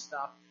 We need to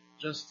stop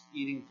just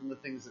eating from the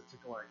things that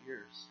tickle our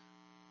ears.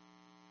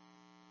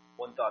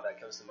 One thought that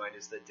comes to mind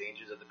is the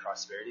dangers of the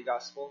prosperity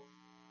gospel.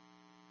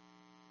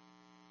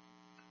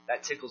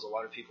 That tickles a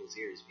lot of people's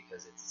ears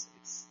because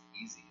it's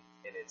easy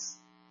and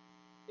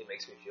it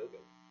makes me feel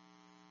good,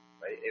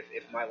 right?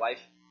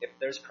 If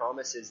there's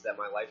promises that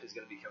my life is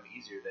going to become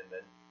easier,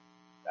 then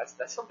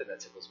that's something that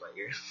tickles my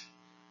ears.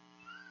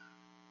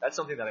 That's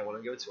something that I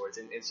want to go towards.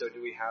 And so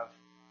do we have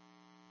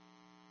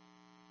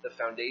the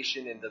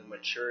foundation and the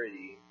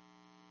maturity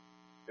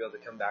to be able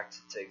to come back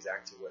to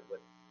exactly what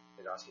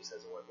the gospel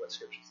says and what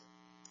scripture says?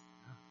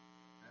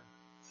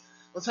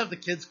 Let's have the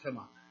kids come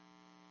up.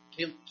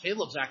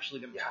 Caleb's actually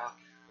going to talk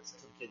to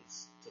the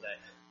kids today.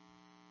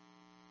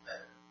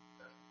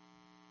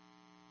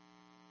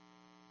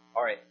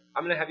 All right,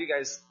 I'm going to have you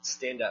guys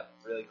stand up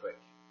really quick.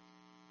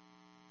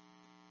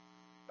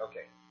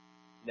 Okay,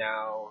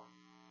 now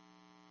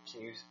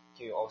can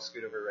you all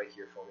scoot over right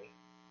here for me?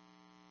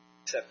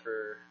 Except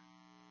for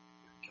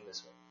come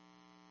this way.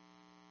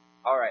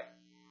 All right.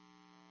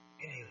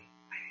 And Haley.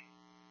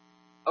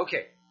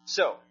 Okay,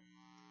 so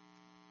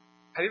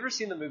have you ever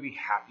seen the movie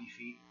Happy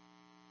Feet?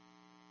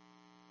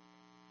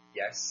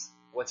 Yes.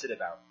 What's it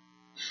about?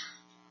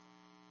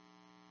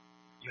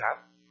 You have?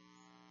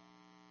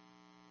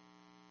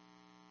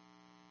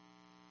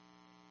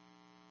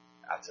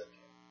 That's okay.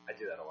 I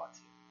do that a lot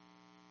too.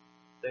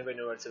 Does anybody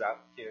know what it's about?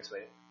 Can you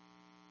explain it?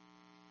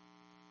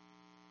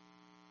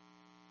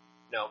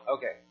 No?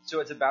 Okay. So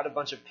it's about a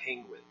bunch of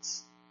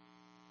penguins.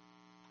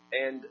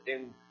 And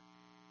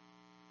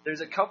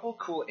there's a couple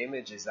cool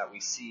images that we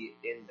see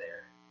in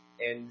there.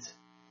 And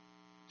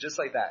just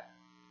like that,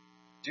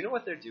 do you know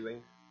what they're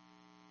doing?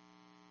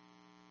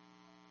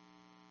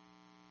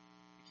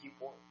 They keep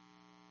warm.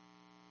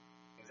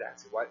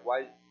 Exactly.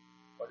 Why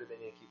do they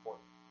need to keep warm?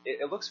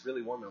 It looks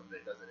really warm over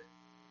there, doesn't it?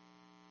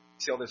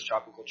 See all those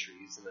tropical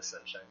trees in the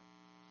sunshine?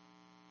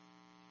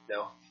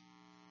 No?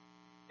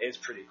 It's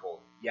pretty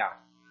cold. Yeah.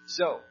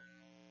 So,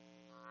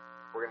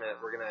 we're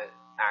gonna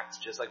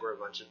act just like we're a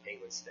bunch of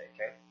penguins today,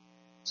 okay?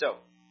 So,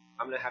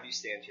 I'm gonna have you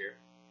stand here.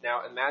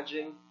 Now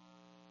imagine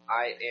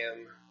I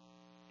am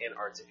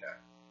Antarctica.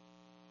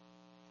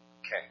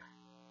 Okay.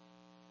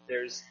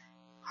 There's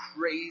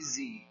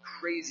crazy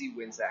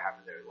winds that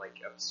happen there,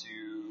 like up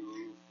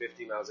to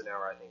 50 miles an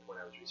hour, I think, when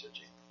I was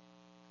researching.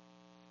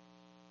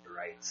 You're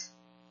right.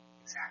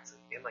 Exactly.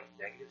 And like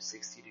negative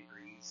 60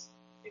 degrees,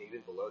 and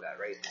even below that,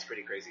 right? It's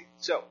pretty crazy.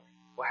 So,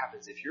 what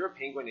happens if you're a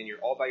penguin and you're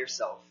all by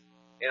yourself,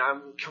 and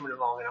I'm coming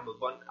along and I'm a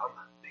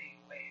big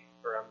wave,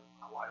 or I'm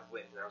a lot of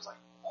wind, and I was like,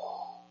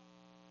 oh,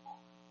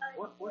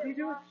 what are you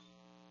doing?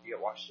 You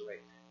get washed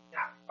away.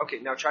 Yeah. Okay,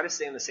 now try to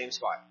stay in the same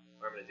spot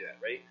where I'm going to do that.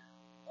 Ready?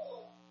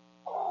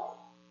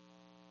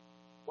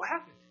 What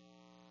happened?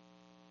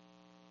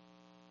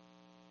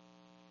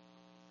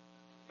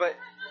 But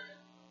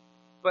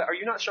are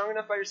you not strong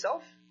enough by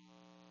yourself?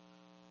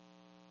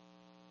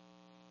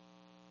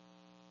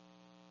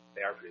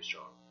 They are pretty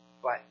strong.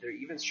 But they're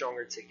even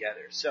stronger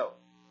together. So,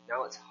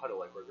 now let's huddle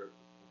like we're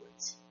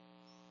penguins.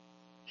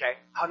 Okay?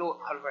 Huddle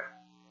by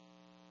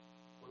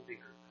one big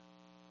group.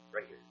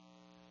 Right here.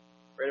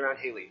 Right around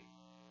Haley.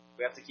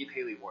 We have to keep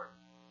Haley warm.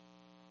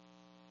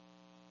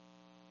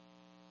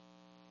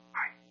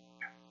 Alright.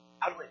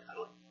 Huddle in.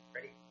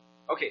 Ready?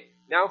 Okay,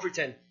 now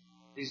pretend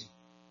these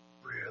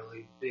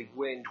really big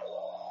wind.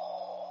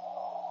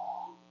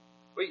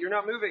 Wait, you're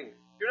not moving.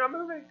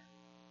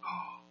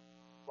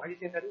 Why do you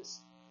think that is?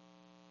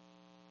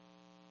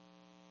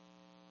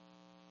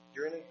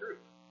 You're in a group.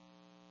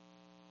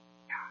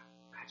 Yeah,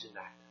 imagine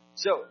that.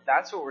 So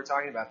that's what we're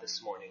talking about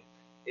this morning,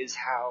 is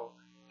how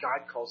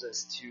God calls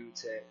us to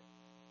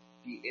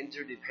be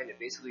interdependent,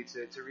 basically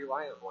to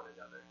rely on one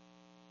another.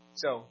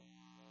 So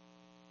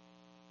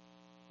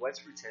let's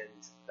pretend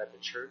that the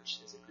church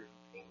is a group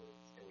of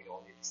penguins and we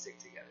all need to stick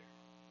together.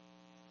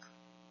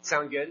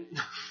 Sound good?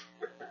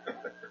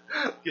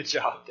 Good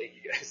job. Thank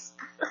you guys.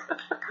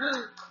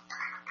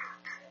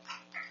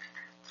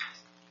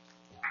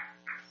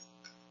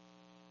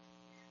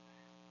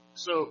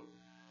 So,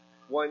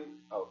 go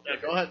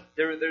ahead.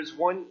 There's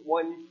one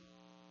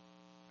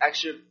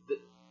extra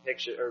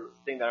picture or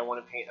thing that I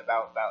want to paint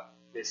about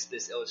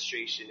this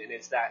illustration, and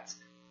it's that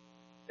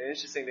the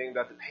interesting thing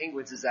about the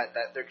penguins is that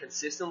they're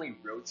consistently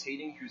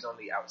rotating who's on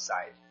the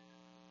outside.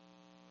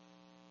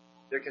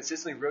 They're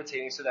consistently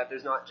rotating so that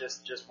there's not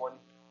just one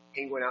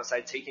penguin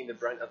outside taking the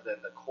brunt of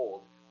the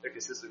cold. They're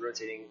consistently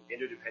rotating,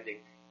 interdepending.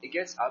 It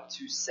gets up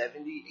to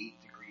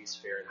 78 degrees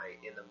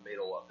Fahrenheit in the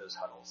middle of those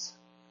huddles.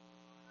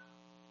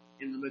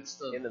 In the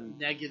midst of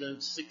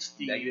negative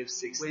 60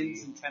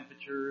 winds and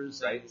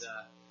temperatures. Right. And,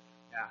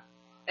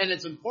 and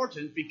it's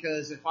important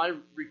because if I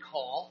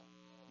recall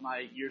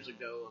my years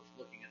ago of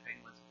looking at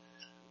penguins,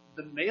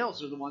 the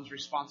males are the ones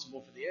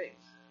responsible for the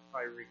eggs. If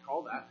I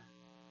recall that,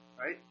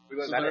 right? We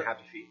learned that in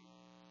Happy Feet.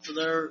 So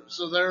they're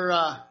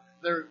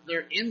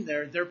in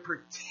there. They're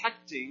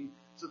protecting.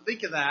 So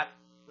think of that.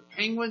 The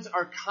penguins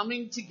are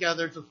coming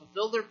together to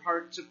fulfill their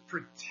part to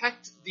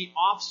protect the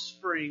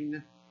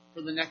offspring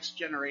for the next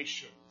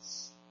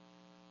generations.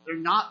 They're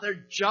not there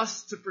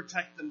just to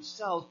protect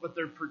themselves, but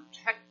they're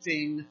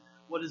protecting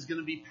what is going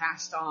to be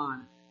passed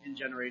on in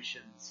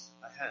generations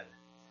ahead.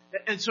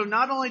 And so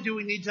not only do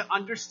we need to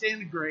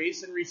understand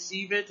grace and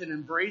receive it and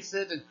embrace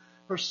it and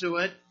pursue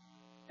it,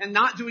 and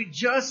not do we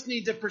just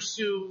need to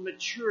pursue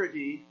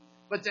maturity,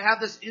 but to have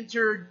this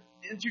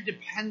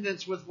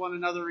interdependence with one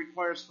another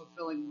requires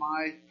fulfilling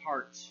my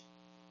part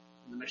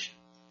in the mission.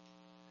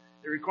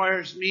 It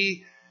requires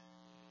me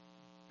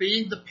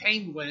being the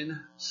penguin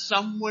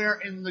somewhere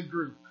in the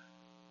group.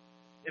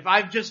 If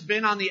I've just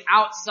been on the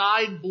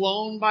outside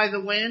blown by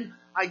the wind,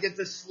 I get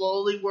to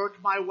slowly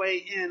work my way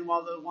in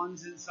while the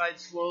ones inside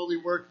slowly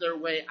work their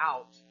way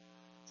out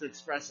to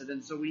express it.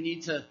 And so we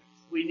need to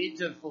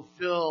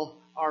fulfill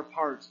our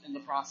part in the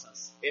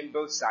process. In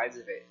both sides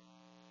of it.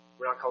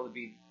 We're not called to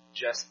be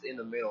just in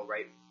the middle,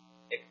 right?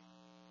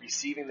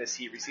 Receiving this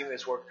heat, receiving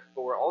this work,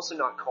 but we're also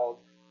not called,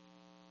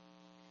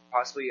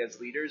 possibly as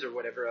leaders or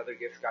whatever other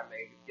gift God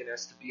may give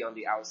us, to be on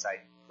the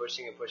outside,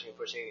 pushing and pushing and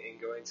pushing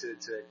and going to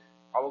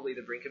probably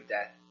the brink of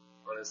death.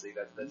 Honestly,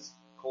 that's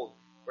cold.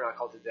 We're not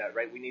called to that,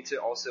 right? We need to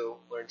also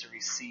learn to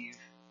receive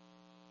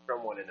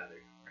from one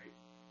another, right?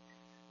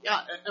 Yeah,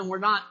 and we're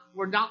not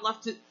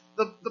left to,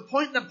 the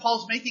point that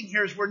Paul's making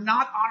here is we're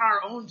not on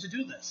our own to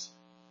do this.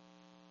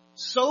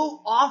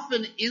 So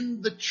often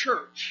in the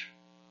church,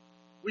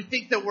 we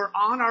think that we're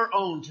on our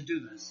own to do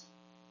this.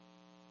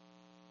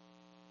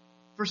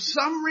 For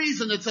some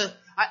reason,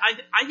 I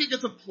think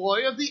it's a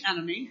ploy of the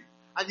enemy.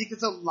 I think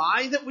it's a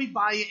lie that we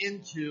buy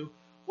into.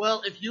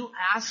 Well, if you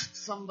ask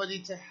somebody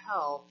to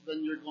help,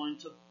 then you're going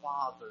to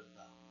bother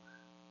them.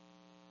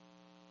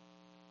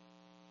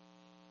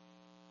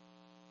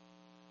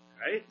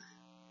 Right?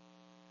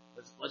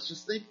 Let's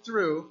just think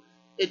through.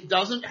 It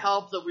doesn't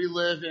help that we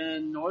live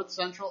in north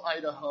central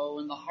Idaho,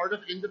 in the heart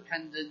of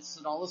independence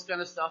and all this kind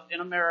of stuff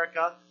in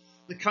America,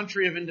 the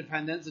country of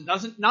independence.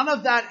 None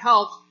of that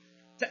helps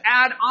to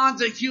add on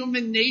to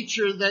human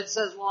nature that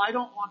says, well, I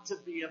don't want to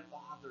be a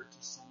bother to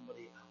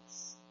somebody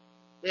else.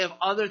 They have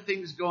other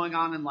things going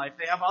on in life.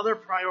 They have other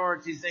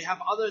priorities. They have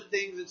other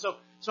things. And so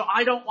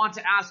I don't want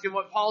to ask. And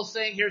what Paul's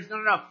saying here is,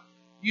 no.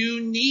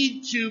 You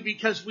need to,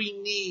 because we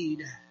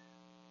need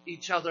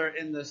each other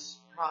in this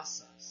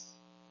process.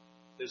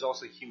 There's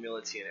also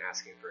humility in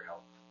asking for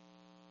help.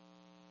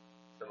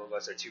 Some of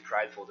us are too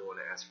prideful to want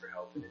to ask for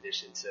help, in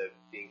addition to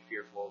being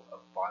fearful of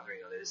bothering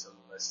others. Some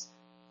of us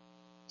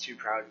too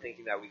proud,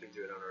 thinking that we can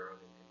do it on our own,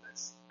 and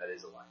that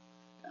is a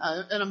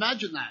lie. And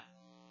imagine that.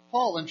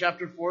 Paul in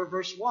chapter 4,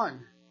 verse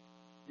 1.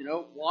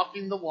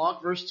 Walking the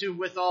walk, verse 2,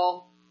 with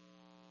all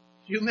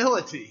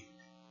humility.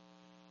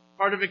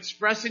 Part of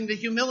expressing the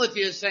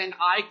humility is saying,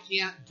 I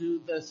can't do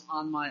this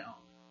on my own.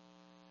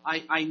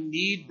 I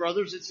need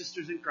brothers and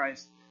sisters in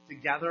Christ to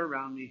gather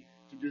around me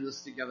to do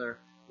this together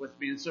with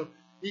me. And so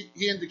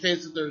he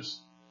indicates that there's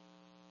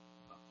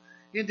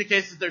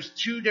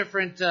two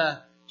different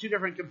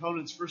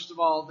components. First of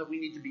all, that we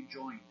need to be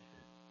joined.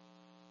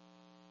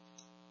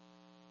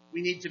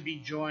 We need to be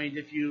joined.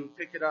 If you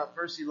pick it up,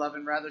 verse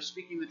 11, rather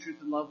speaking the truth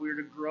in love, we are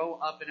to grow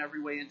up in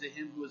every way into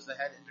him who is the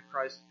head, into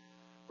Christ,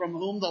 from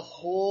whom the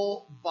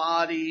whole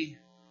body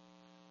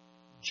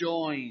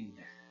joined.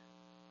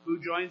 Who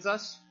joins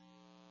us?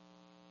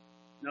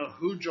 No,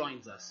 who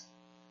joins us?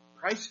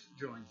 Christ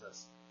joins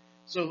us.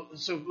 So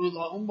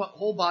the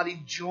whole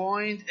body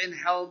joined and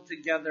held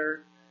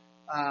together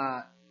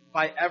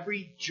by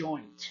every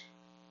joint.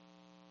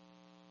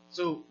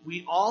 So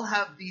we all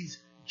have these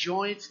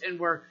joints and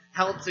we're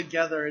held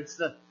together. It's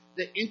the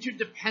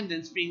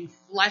interdependence being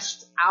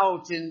fleshed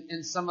out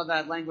in some of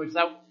that language.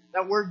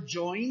 That word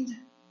joined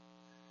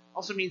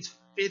also means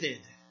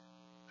fitted.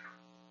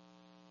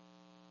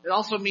 It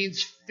also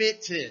means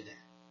fitted.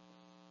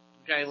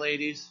 Okay,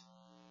 ladies,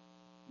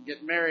 you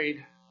get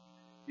married,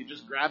 you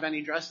just grab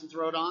any dress and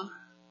throw it on?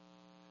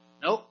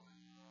 Nope.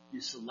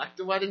 You select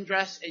a wedding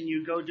dress and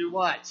you go do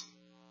what?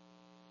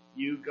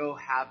 You go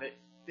have it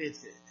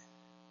fitted.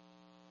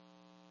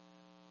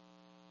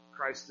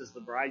 Christ is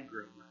the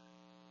bridegroom.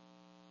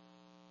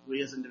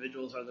 We as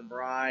individuals are the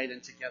bride,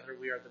 and together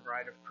we are the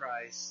bride of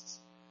Christ.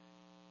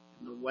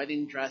 And the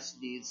wedding dress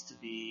needs to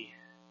be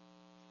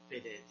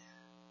fitted.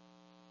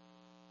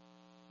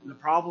 And the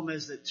problem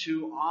is that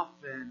too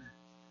often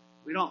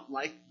we don't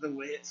like the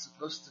way it's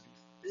supposed to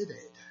be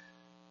fitted.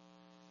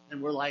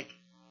 And we're like,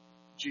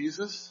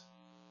 Jesus,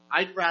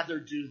 I'd rather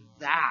do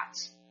that.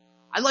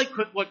 I like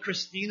what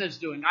Christina's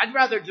doing. I'd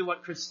rather do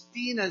what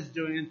Christina's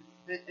doing.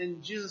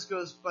 And Jesus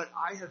goes, but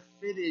I have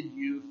fitted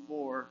you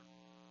for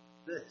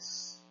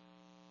this.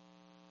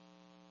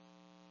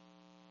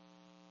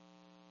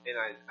 And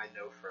I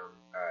know from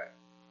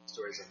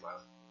stories of my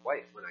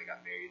wife when I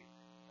got married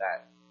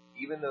that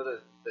even though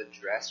the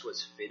dress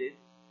was fitted,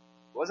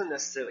 it wasn't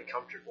necessarily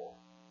comfortable.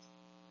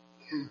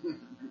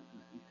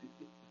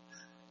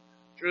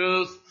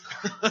 Truth.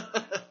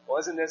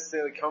 Wasn't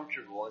necessarily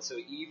comfortable. And so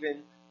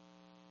even,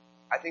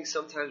 I think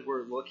sometimes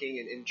we're looking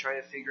and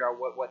trying to figure out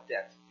what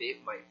that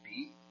fit might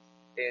be.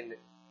 in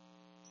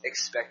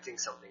expecting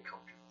something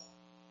comfortable.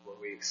 When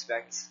we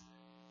expect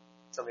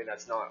something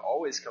that's not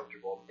always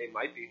comfortable, it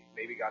might be.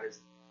 Maybe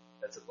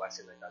that's a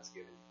blessing that God's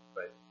given,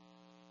 but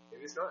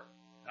maybe it's not.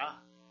 Yeah.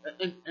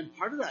 And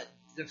part of that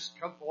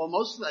discomfort, well,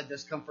 most of that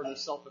discomfort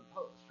is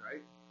self-imposed,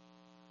 right?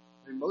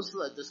 I mean, most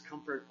of that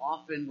discomfort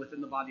often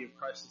within the body of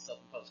Christ is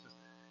self-imposed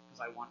because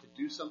I want to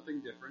do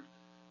something different,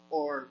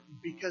 or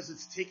because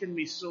it's taken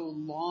me so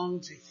long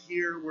to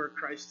hear where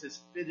Christ has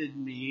fitted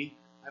me.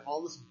 I have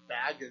all this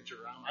baggage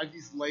around. I have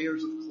these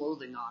layers of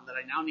clothing on that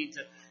I now need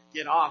to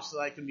get off so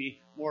that I can be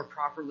more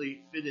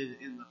properly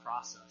fitted in the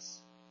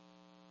process.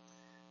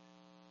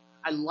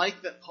 I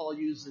like that Paul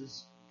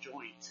uses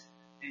joint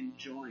and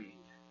joined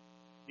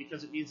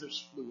because it means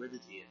there's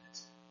fluidity in it.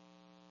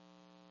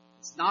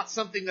 It's not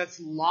something that's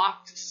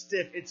locked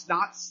stiff. It's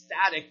not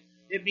static.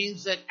 It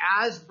means that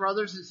as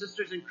brothers and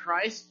sisters in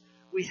Christ,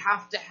 we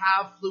have to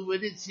have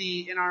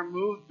fluidity in our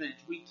movement.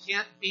 We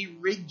can't be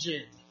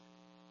rigid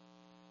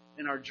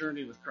in our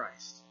journey with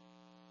Christ.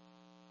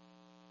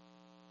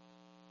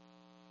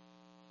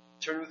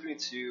 Turn with me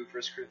to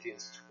 1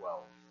 Corinthians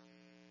 12.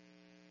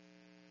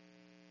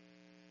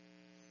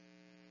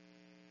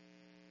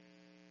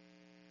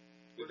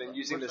 We've been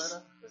using Where's this. that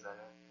at? Where's that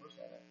at? Where's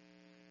that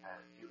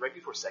at? Right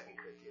before 2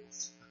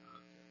 Corinthians.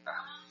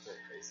 Very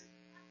crazy.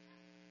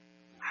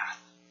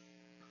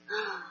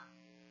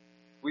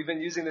 We've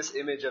been using this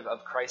image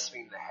of Christ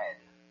being the head.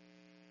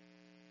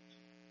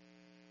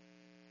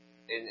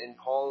 And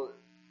Paul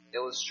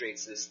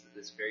illustrates this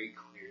very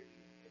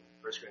clearly in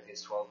 1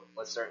 Corinthians 12.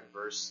 Let's start in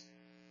verse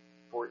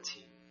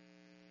 14.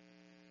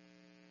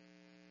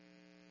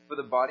 For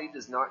the body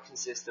does not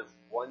consist of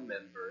one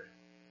member,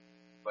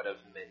 but of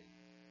many.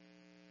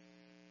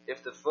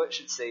 If the foot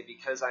should say,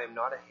 because I am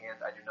not a hand,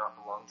 I do not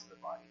belong to the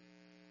body,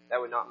 that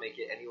would not make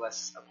it any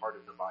less a part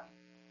of the body.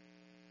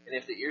 And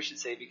if the ear should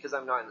say, because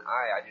I'm not an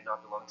eye, I do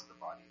not belong to the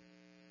body,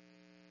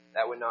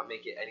 that would not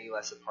make it any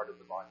less a part of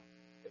the body.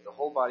 If the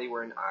whole body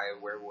were an eye,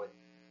 where would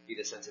be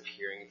the sense of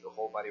hearing? If the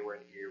whole body were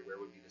an ear, where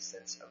would be the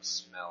sense of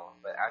smell?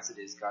 But as it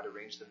is, God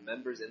arranged the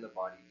members in the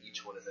body,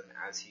 each one of them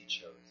as he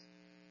chose.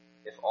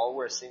 If all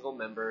were a single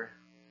member,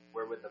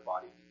 where would the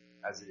body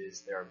be? As it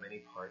is, there are many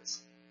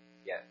parts,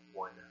 yet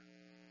one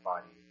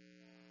body.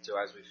 So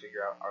as we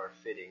figure out our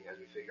fitting, as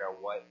we figure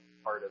out what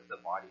part of the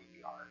body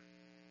we are,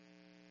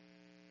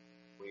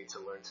 we need to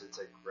learn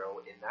to grow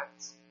in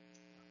that.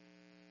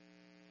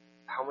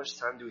 How much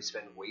time do we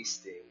spend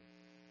wasting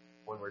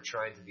when we're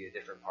trying to be a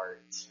different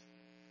part?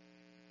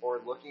 Or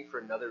looking for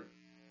another...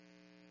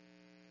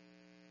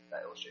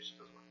 That illustration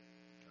doesn't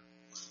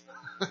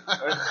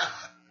work.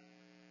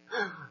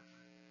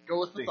 Go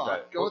with the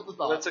thought. Go with the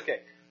thought. That's okay.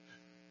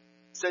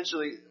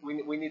 Essentially,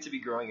 we need to be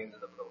growing into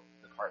the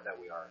part that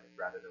we are,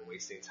 rather than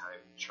wasting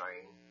time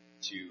trying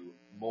to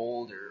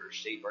mold or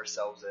shape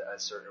ourselves a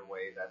certain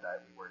way that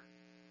we weren't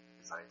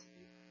designed to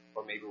be,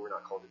 or maybe we're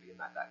not called to be in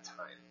that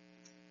time.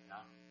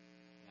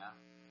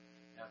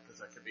 Yeah, because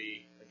that could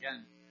be,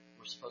 again,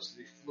 we're supposed to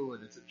be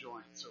fluid. It's a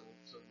joint, so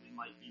we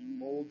might be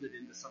molded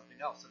into something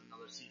else in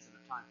another season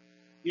of time.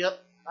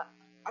 Yep.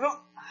 I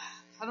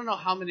don't know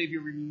how many of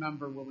you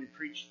remember when we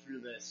preached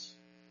through this.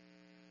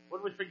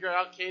 What did we figure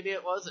out, Katie?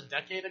 It was a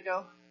decade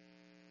ago.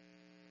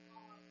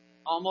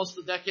 Almost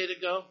a decade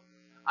ago.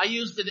 I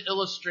used an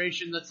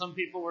illustration that some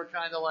people were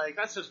kind of like,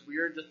 that's just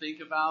weird to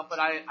think about, but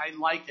I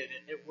like it.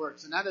 It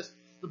works. And that is,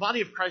 the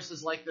body of Christ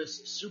is like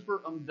this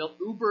uber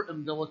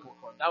umbilical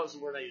cord. That was the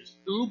word I used.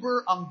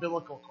 Uber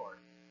umbilical cord.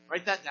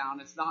 Write that down.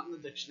 It's not in the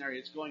dictionary.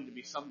 It's going to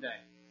be someday.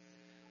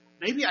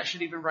 Maybe I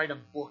should even write a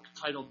book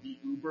titled The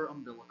Uber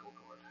Umbilical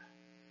Cord.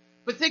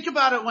 But think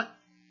about it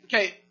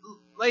okay,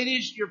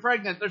 ladies, you're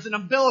pregnant. There's an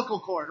umbilical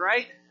cord,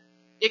 right?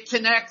 It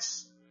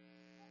connects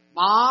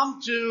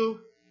mom to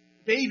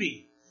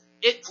baby.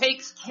 It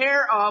takes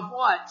care of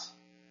what?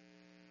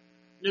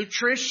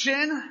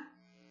 Nutrition,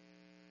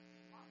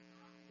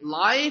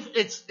 life.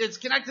 It's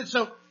connected.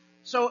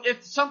 So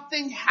if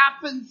something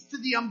happens to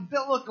the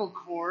umbilical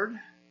cord,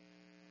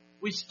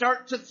 we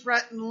start to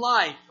threaten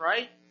life,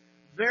 right?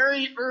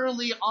 Very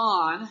early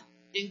on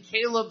in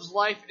Caleb's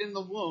life in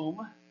the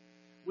womb,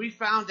 we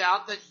found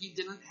out that he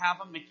didn't have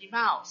a Mickey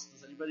Mouse.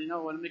 Does anybody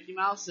know what a Mickey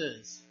Mouse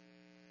is?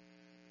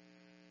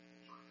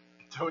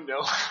 Don't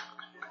know.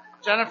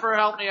 Jennifer,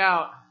 help me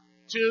out.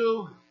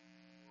 Two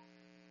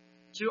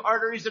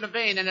arteries in a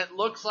vein, and it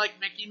looks like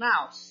Mickey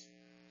Mouse.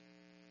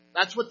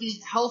 That's what the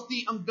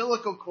healthy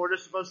umbilical cord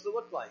is supposed to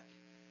look like.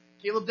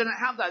 Caleb didn't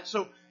have that.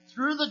 So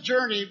through the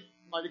journey,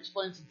 might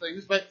explain some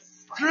things, but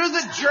through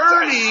the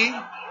journey,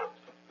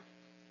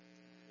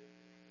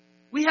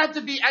 we had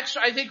to be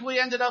extra. I think we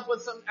ended up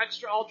with some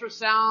extra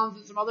ultrasounds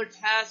and some other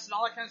tests and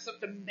all that kind of stuff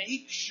to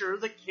make sure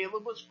that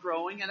Caleb was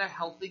growing at a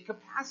healthy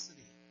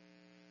capacity.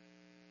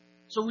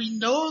 So we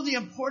know the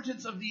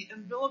importance of the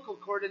umbilical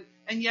cord,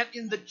 and yet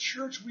in the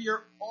church we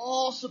are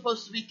all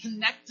supposed to be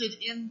connected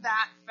in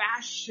that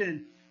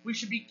fashion. We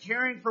should be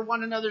caring for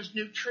one another's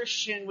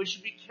nutrition. We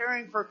should be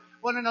caring for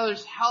one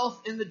another's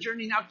health in the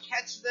journey. Now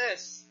catch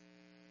this.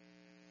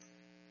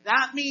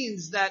 That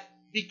means that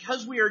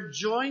because we are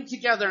joined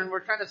together, and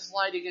we're kind of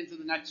sliding into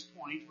the next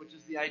point, which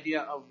is the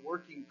idea of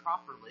working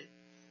properly.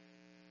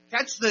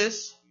 Catch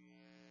this.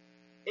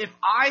 If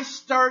I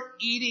start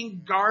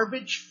eating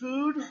garbage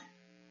food,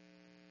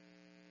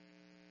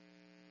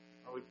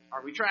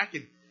 are we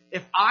tracking?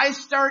 If I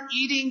start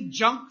eating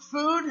junk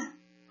food,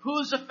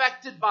 who's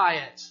affected by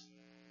it?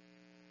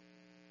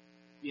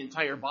 The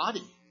entire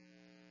body.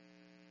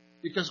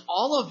 Because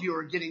all of you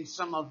are getting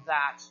some of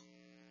that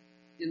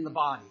in the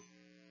body.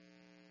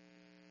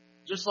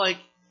 Just like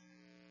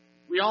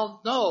we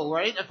all know,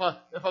 right? If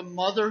a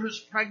mother who's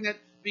pregnant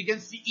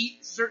begins to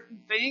eat certain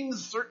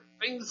things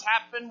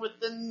happen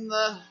within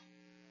the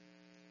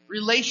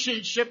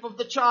relationship of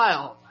the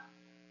child.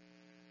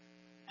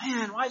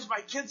 Man, why is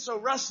my kid so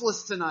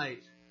restless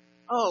tonight?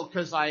 Oh,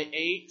 because I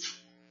ate,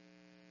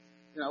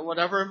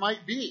 whatever it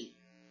might be.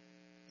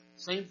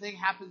 Same thing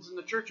happens in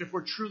the church if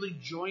we're truly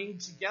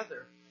joined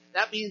together.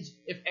 That means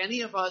if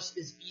any of us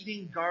is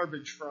eating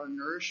garbage for our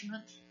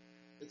nourishment,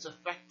 it's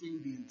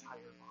affecting the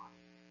entire body.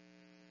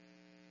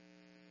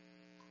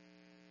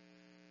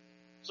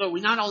 So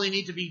we not only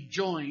need to be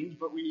joined,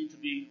 but we need to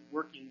be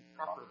working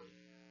properly.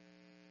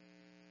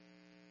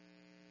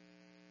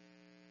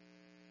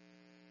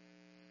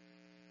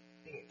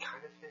 I think it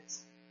kind of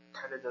fits,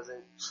 kind of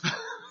doesn't.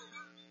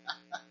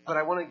 But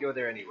I want to go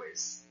there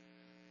anyways.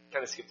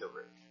 Kind of skipped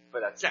over it.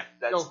 But that's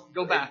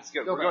go back.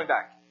 We're going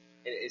back.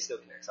 It still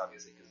connects,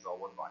 obviously, because it's all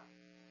one body.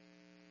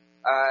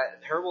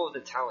 Parable of the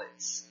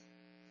Talents.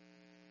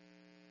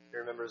 Who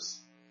remembers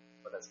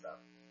what that's about?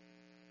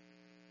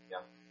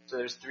 Yeah. So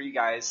there's 3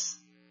 guys.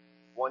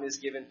 One is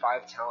given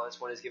 5 talents,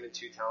 one is given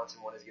 2 talents,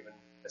 and one is given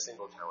a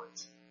single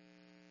talent.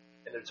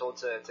 And they're told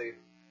to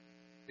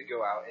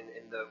go out,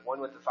 and the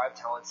one with the 5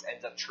 talents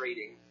ends up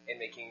trading and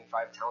making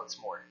 5 talents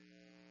more.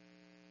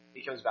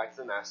 He comes back to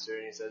the master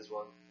and he says,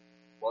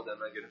 well done,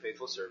 my good and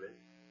faithful servant.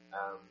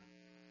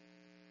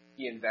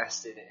 He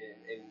invested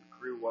and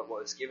grew what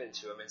was given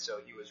to him, and so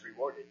he was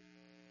rewarded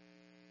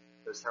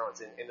those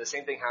talents. And the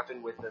same thing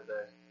happened with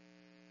the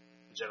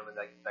gentleman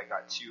that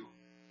got 2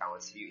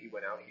 talents. He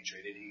went out, he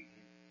traded, he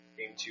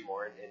gained 2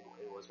 more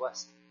and was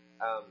blessed.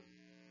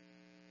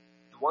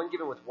 The one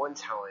given with 1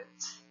 talent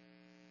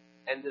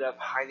ended up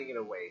hiding it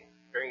away,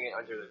 burying it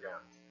under the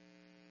ground.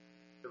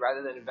 So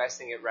rather than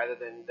investing it, rather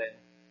than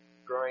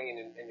growing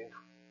and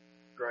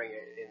growing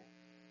it and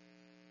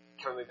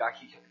coming back,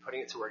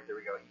 putting it to work, there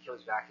we go. He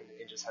comes back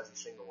and just has a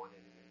single one,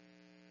 and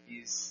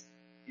he's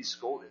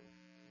scolded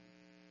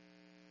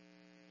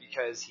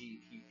because he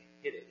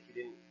hid it. He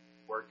didn't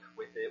work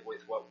with it,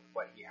 with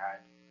what he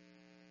had.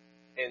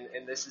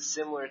 And this is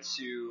similar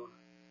to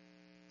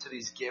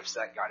these gifts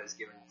that God has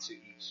given to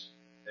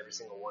every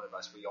single one of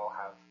us. We all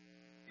have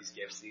these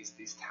gifts,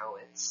 these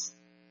talents.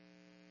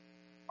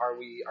 Are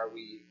we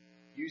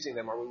using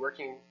them? Are we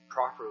working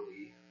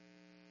properly?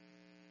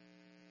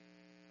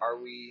 Are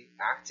we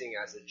acting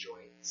as a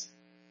joint?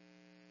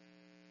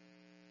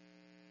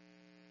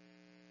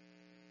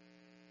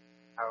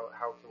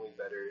 How can we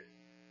better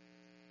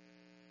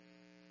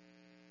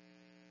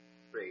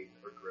trade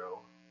or grow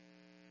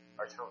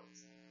our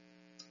talents?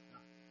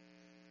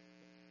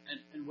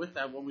 And with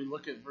that, when we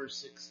look at verse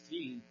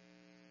 16,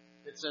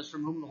 it says,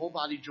 from whom the whole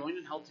body joined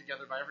and held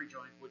together by every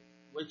joint with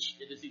which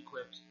it is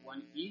equipped,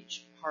 when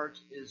each part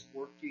is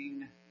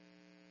working,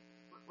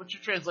 what's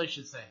your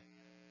translation say?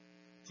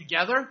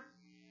 Together?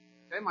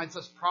 Okay, mine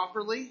says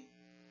properly.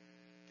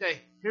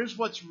 Okay, here's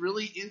what's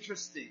really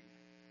interesting.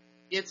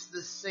 It's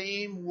the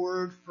same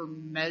word for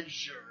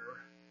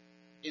measure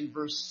in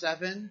verse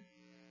 7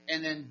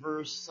 and in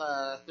verse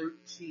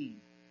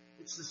 13.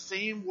 It's the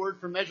same word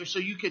for measure. So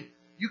you could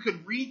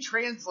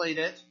retranslate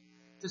it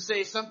to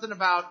say something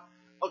about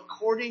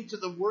according to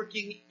the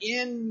working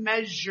in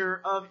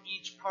measure of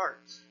each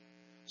part.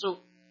 So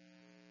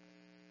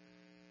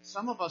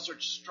some of us are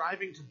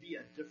striving to be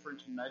a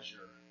different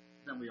measure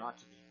than we ought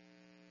to be.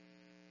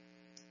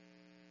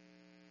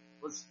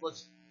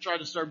 Let's try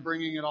to start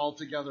bringing it all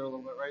together a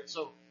little bit, right?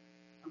 So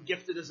I'm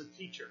gifted as a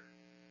teacher,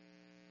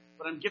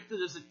 but I'm gifted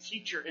as a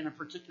teacher in a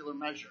particular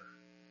measure.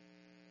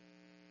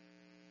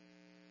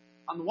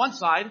 On the one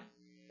side,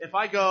 if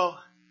I go,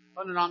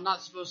 oh no, I'm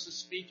not supposed to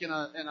speak in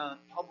a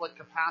public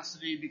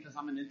capacity because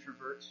I'm an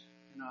introvert,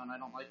 and I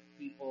don't like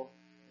people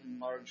in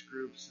large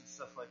groups and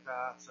stuff like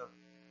that. So,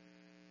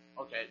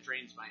 okay, it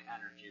drains my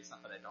energy. It's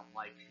not that I don't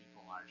like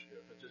people in large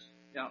groups, but just,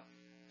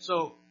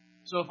 So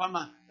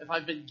if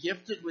I've been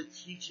gifted with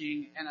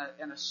teaching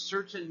in a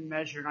certain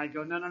measure, and I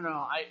go, no,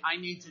 I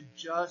need to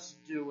just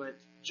do it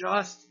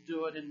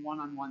in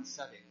one-on-one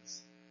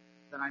settings,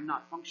 then I'm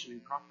not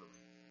functioning properly.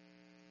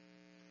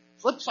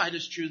 Flip side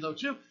is true though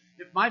too.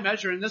 If my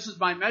measure, and this is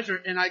my measure,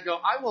 and I go,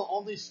 I will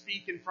only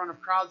speak in front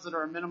of crowds that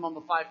are a minimum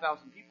of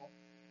 5,000 people,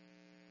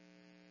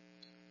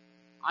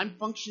 I'm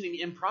functioning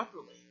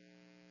improperly.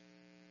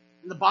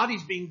 And the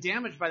body's being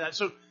damaged by that.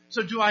 So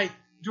do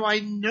I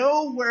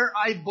know where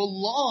I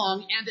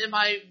belong, and am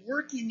I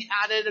working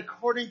at it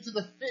according to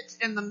the fit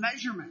and the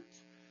measurement?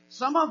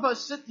 Some of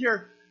us sit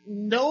here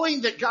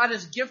knowing that God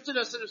has gifted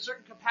us in a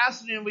certain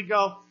capacity, and we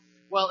go,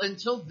 well,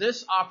 until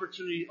this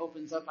opportunity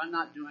opens up, I'm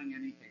not doing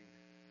anything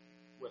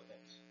with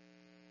it.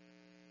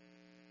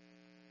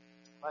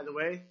 By the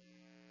way,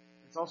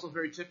 it's also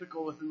very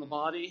typical within the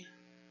body.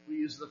 We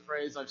use the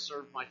phrase, I've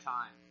served my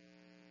time.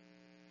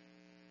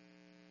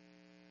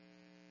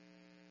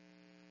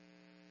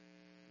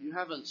 You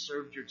haven't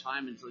served your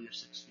time until you're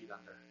 6 feet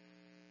under.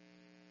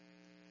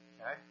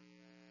 Okay?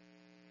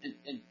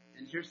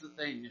 And here's the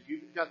thing. If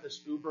you've got this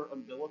uber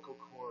umbilical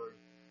cord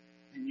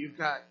and you've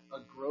got a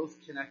growth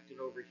connected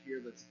over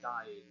here that's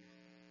dying,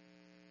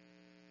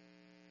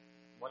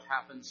 what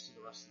happens to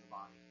the rest of the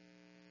body?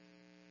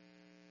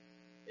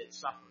 It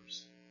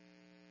suffers.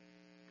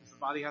 Because the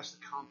body has to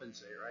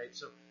compensate, right?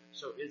 So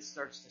it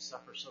starts to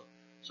suffer. So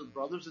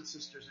brothers and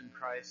sisters in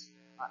Christ,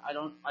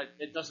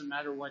 it doesn't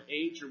matter what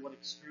age or what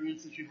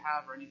experiences you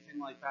have or anything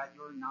like that,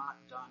 you're not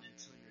done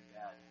until you're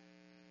dead.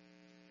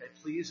 Okay,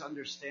 please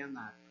understand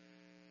that.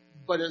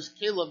 But as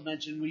Caleb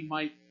mentioned, we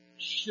might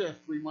shift,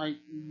 we might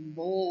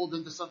mold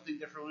into something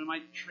different, we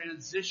might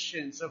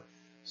transition. So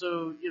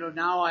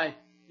now I'm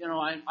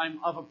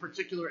of a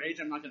particular age.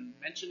 I'm not going to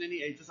mention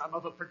any ages. I'm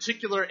of a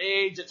particular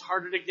age. It's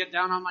harder to get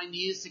down on my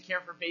knees to care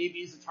for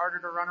babies. It's harder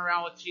to run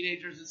around with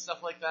teenagers and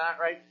stuff like that,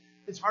 right?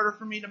 It's harder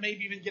for me to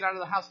maybe even get out of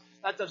the house.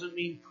 That doesn't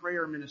mean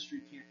prayer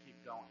ministry can't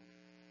keep going.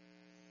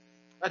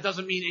 That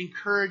doesn't mean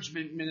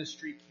encouragement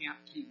ministry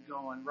can't keep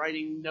going.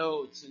 Writing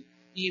notes and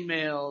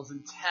emails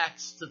and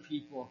texts to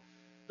people.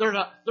 There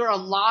are a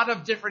lot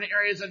of different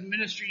areas of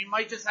ministry. You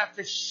might just have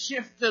to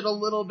shift it a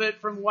little bit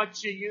from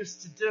what you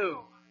used to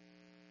do.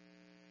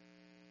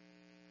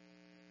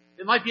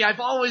 It might be, I've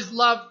always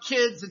loved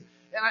kids, and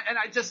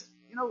I just,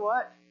 you know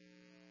what?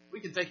 We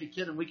can take a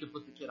kid and we can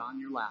put the kid on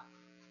your lap.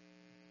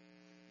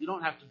 You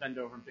don't have to bend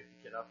over and pick the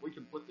kid up. We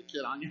can put the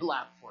kid on your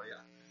lap for you.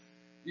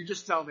 You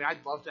just tell me,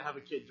 I'd love to have a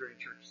kid during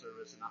church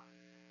service, and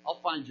I'll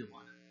find you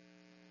one.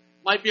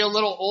 Might be a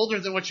little older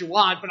than what you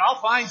want, but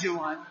I'll find you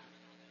one.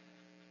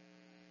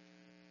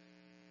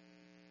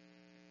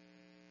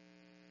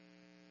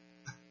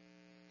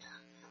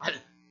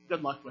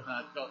 Good luck with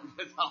that.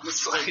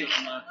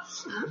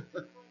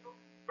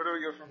 Where do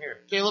we go from here?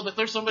 Caleb, if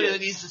there's somebody that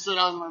needs to sit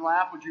on my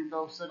lap, would you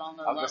go sit on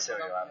their lap? I'll go sit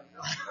on your lap.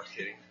 No, I'm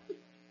kidding.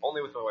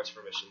 Only with my wife's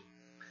permission.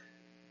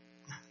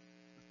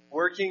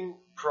 Working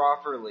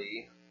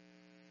properly,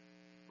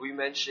 we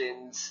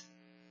mentioned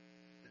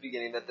at the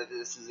beginning that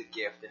this is a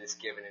gift and it's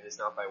given and it's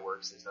not by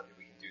works. There's nothing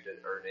we can do to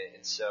earn it.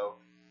 And so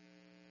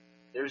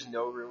there's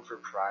no room for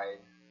pride,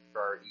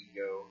 for our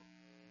ego.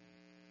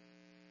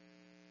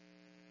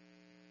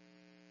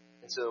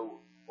 And so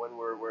when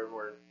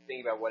we're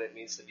thinking about what it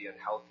means to be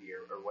unhealthy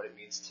or what it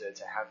means to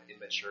have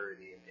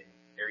immaturity in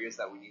areas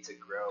that we need to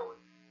grow,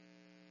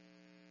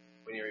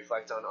 when you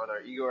reflect on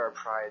our ego or our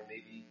pride,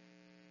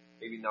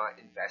 maybe not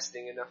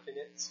investing enough in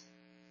it,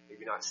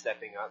 maybe not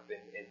stepping up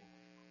and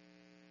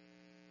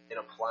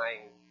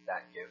applying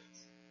that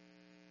gift.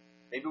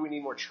 Maybe we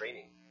need more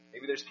training.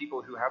 Maybe there's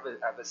people who have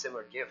a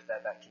similar gift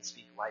that can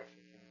speak life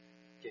and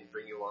can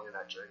bring you along in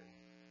that journey.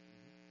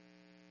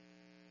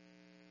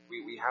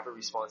 We have a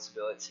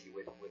responsibility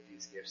with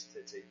these gifts to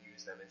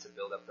use them and to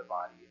build up the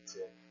body,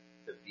 to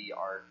be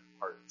our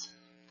heart.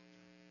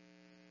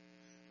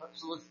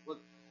 So let's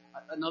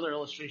another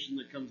illustration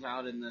that comes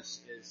out in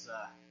this is,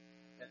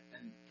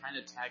 and kind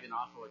of tagging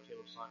off of what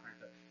Caleb's talking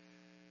about.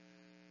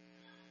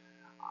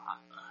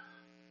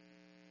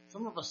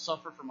 Some of us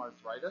suffer from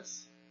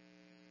arthritis,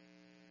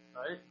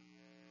 right?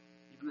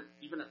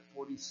 Even at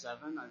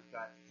 47, I've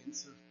got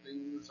hints of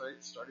things, right,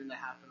 starting to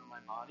happen in my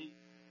body.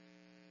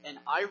 And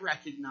I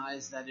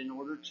recognize that in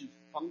order to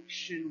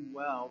function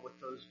well with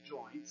those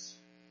joints,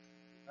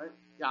 right?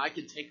 Yeah, I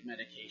can take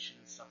medication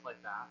and stuff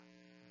like that,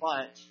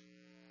 but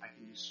I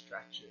can do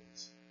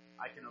stretches.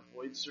 I can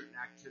avoid certain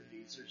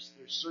activities.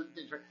 There's certain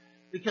things, right?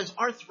 Because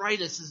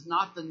arthritis is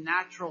not the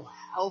natural,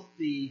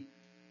 healthy,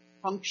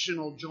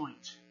 functional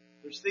joint.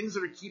 There's things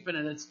that are keeping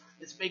it.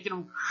 It's making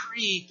them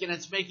creak and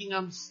it's making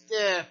them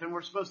stiff, and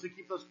we're supposed to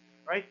keep those,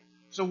 right?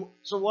 So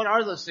what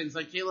are those things?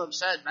 Like Caleb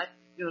said, right?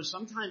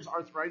 Sometimes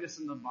arthritis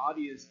in the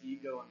body is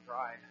ego and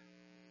pride.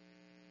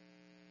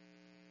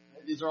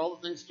 Right? These are all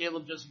the things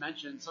Caleb just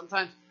mentioned.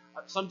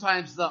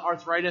 Sometimes the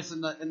arthritis in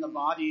the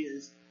body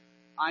is,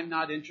 I'm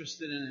not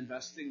interested in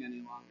investing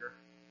any longer.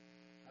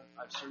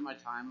 I've served my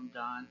time. I'm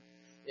done.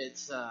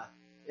 It's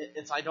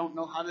I don't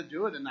know how to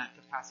do it in that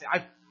capacity.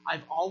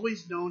 I've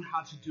always known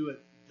how to do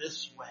it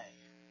this way.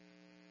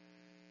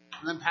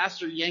 And then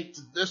Pastor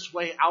yanked this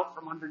way out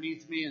from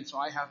underneath me, and so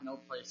I have no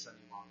place any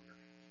longer.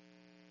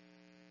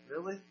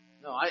 Really?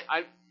 No,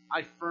 I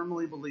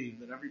firmly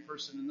believe that every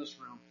person in this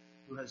room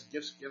who has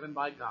gifts given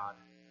by God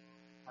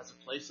has a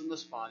place in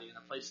this body and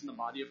a place in the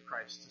body of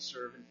Christ to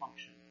serve and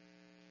function.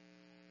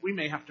 We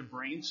may have to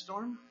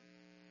brainstorm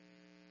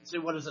and say,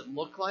 what does it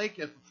look like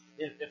if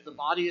the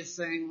body is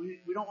saying,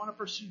 we don't want to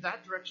pursue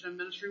that direction of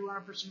ministry, we want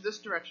to pursue this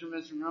direction of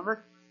ministry.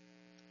 Remember?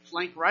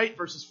 Flank right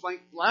versus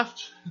flank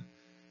left.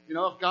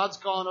 If God's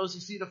calling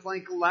OCC to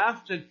flank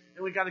left, and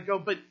we got to go,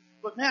 but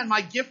man,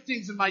 my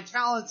giftings and my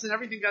talents and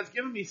everything God's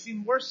given me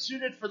seem more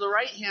suited for the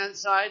right-hand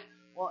side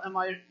well, am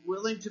I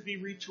willing to be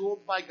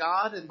retooled by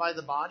God and by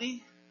the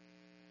body?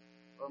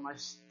 Or am I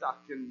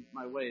stuck in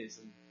my ways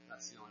and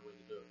that's the only way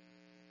to do it?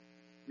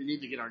 We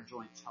need to get our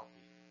joints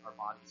healthy, our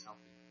bodies healthy.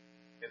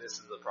 And this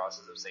is the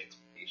process of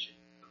sanctification,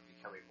 of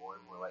becoming more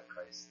and more like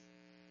Christ,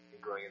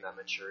 and growing in that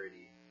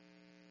maturity,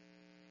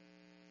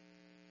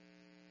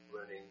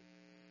 learning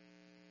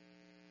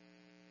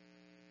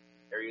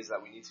areas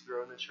that we need to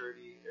grow in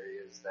maturity,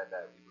 areas that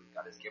we believe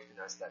God has gifted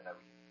us that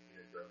we can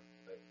continue to grow.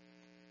 Right?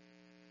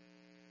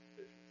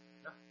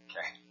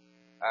 Okay.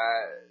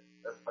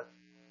 A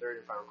third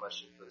and final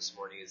question for this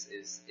morning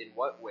is in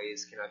what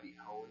ways can I be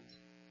honed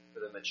for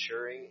the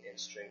maturing and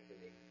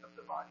strengthening of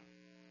the body?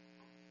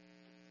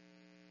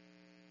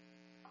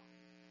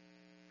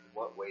 In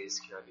what ways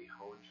can I be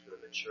honed for the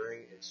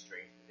maturing and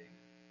strengthening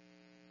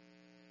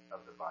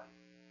of the body?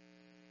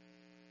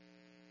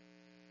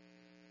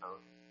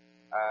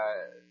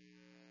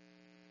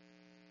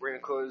 We're going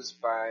to close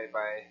by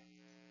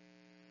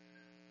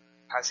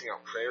passing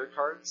out prayer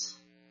cards.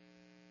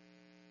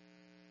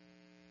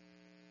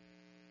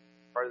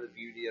 Part of the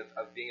beauty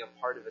of being a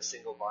part of a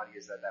single body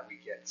is that we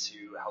get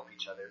to help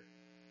each other,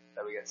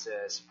 that we get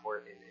to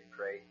support and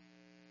pray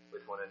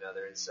with one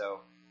another. And so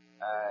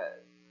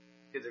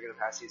kids are going to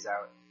pass these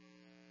out,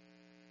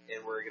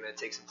 and we're going to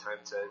take some time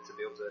to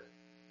be able to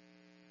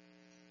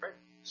pray.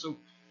 So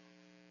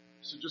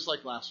just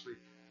like last week,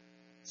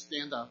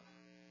 stand up.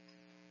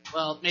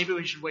 Well, maybe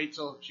we should wait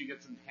till she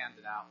gets them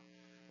handed out.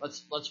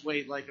 Let's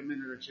wait like a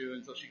minute or two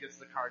until she gets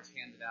the cards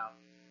handed out.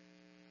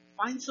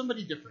 Find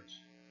somebody different.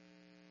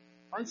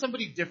 Find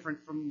somebody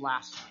different from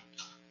last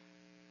week.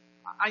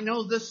 I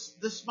know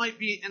this might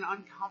be an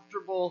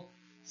uncomfortable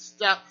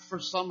step for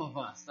some of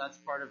us. That's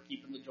part of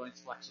keeping the joints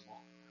flexible,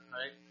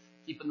 right?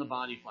 Keeping the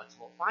body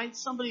flexible. Find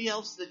somebody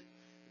else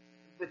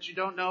that you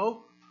don't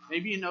know.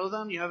 Maybe you know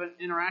them. You haven't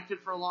interacted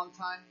for a long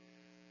time.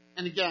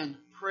 And again,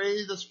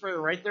 pray this prayer.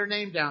 Write their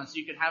name down so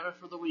you can have it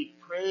for the week.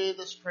 Pray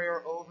this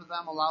prayer over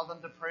them. Allow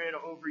them to pray it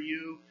over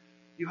you.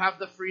 You have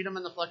the freedom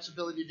and the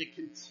flexibility to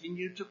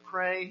continue to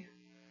pray.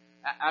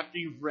 After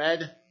you've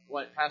read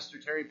what Pastor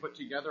Terry put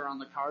together on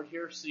the card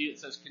here, see it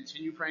says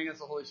continue praying as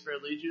the Holy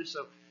Spirit leads you.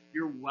 So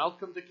you're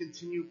welcome to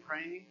continue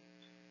praying.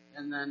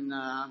 And then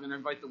I'm going to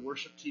invite the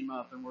worship team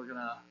up, and we're going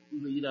to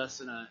lead us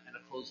in a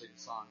closing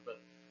song.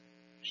 But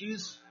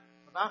she's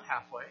about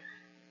halfway.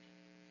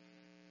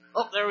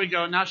 Oh, there we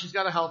go. Now she's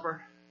got a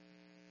helper.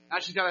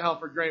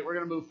 Great. We're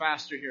going to move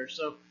faster here.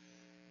 So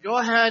go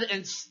ahead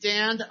and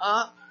stand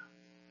up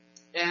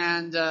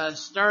and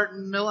start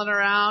milling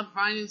around,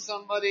 finding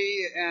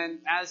somebody. And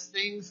as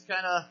things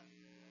kind of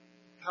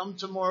come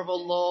to more of a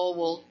lull,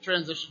 we'll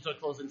transition to a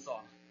closing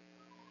song.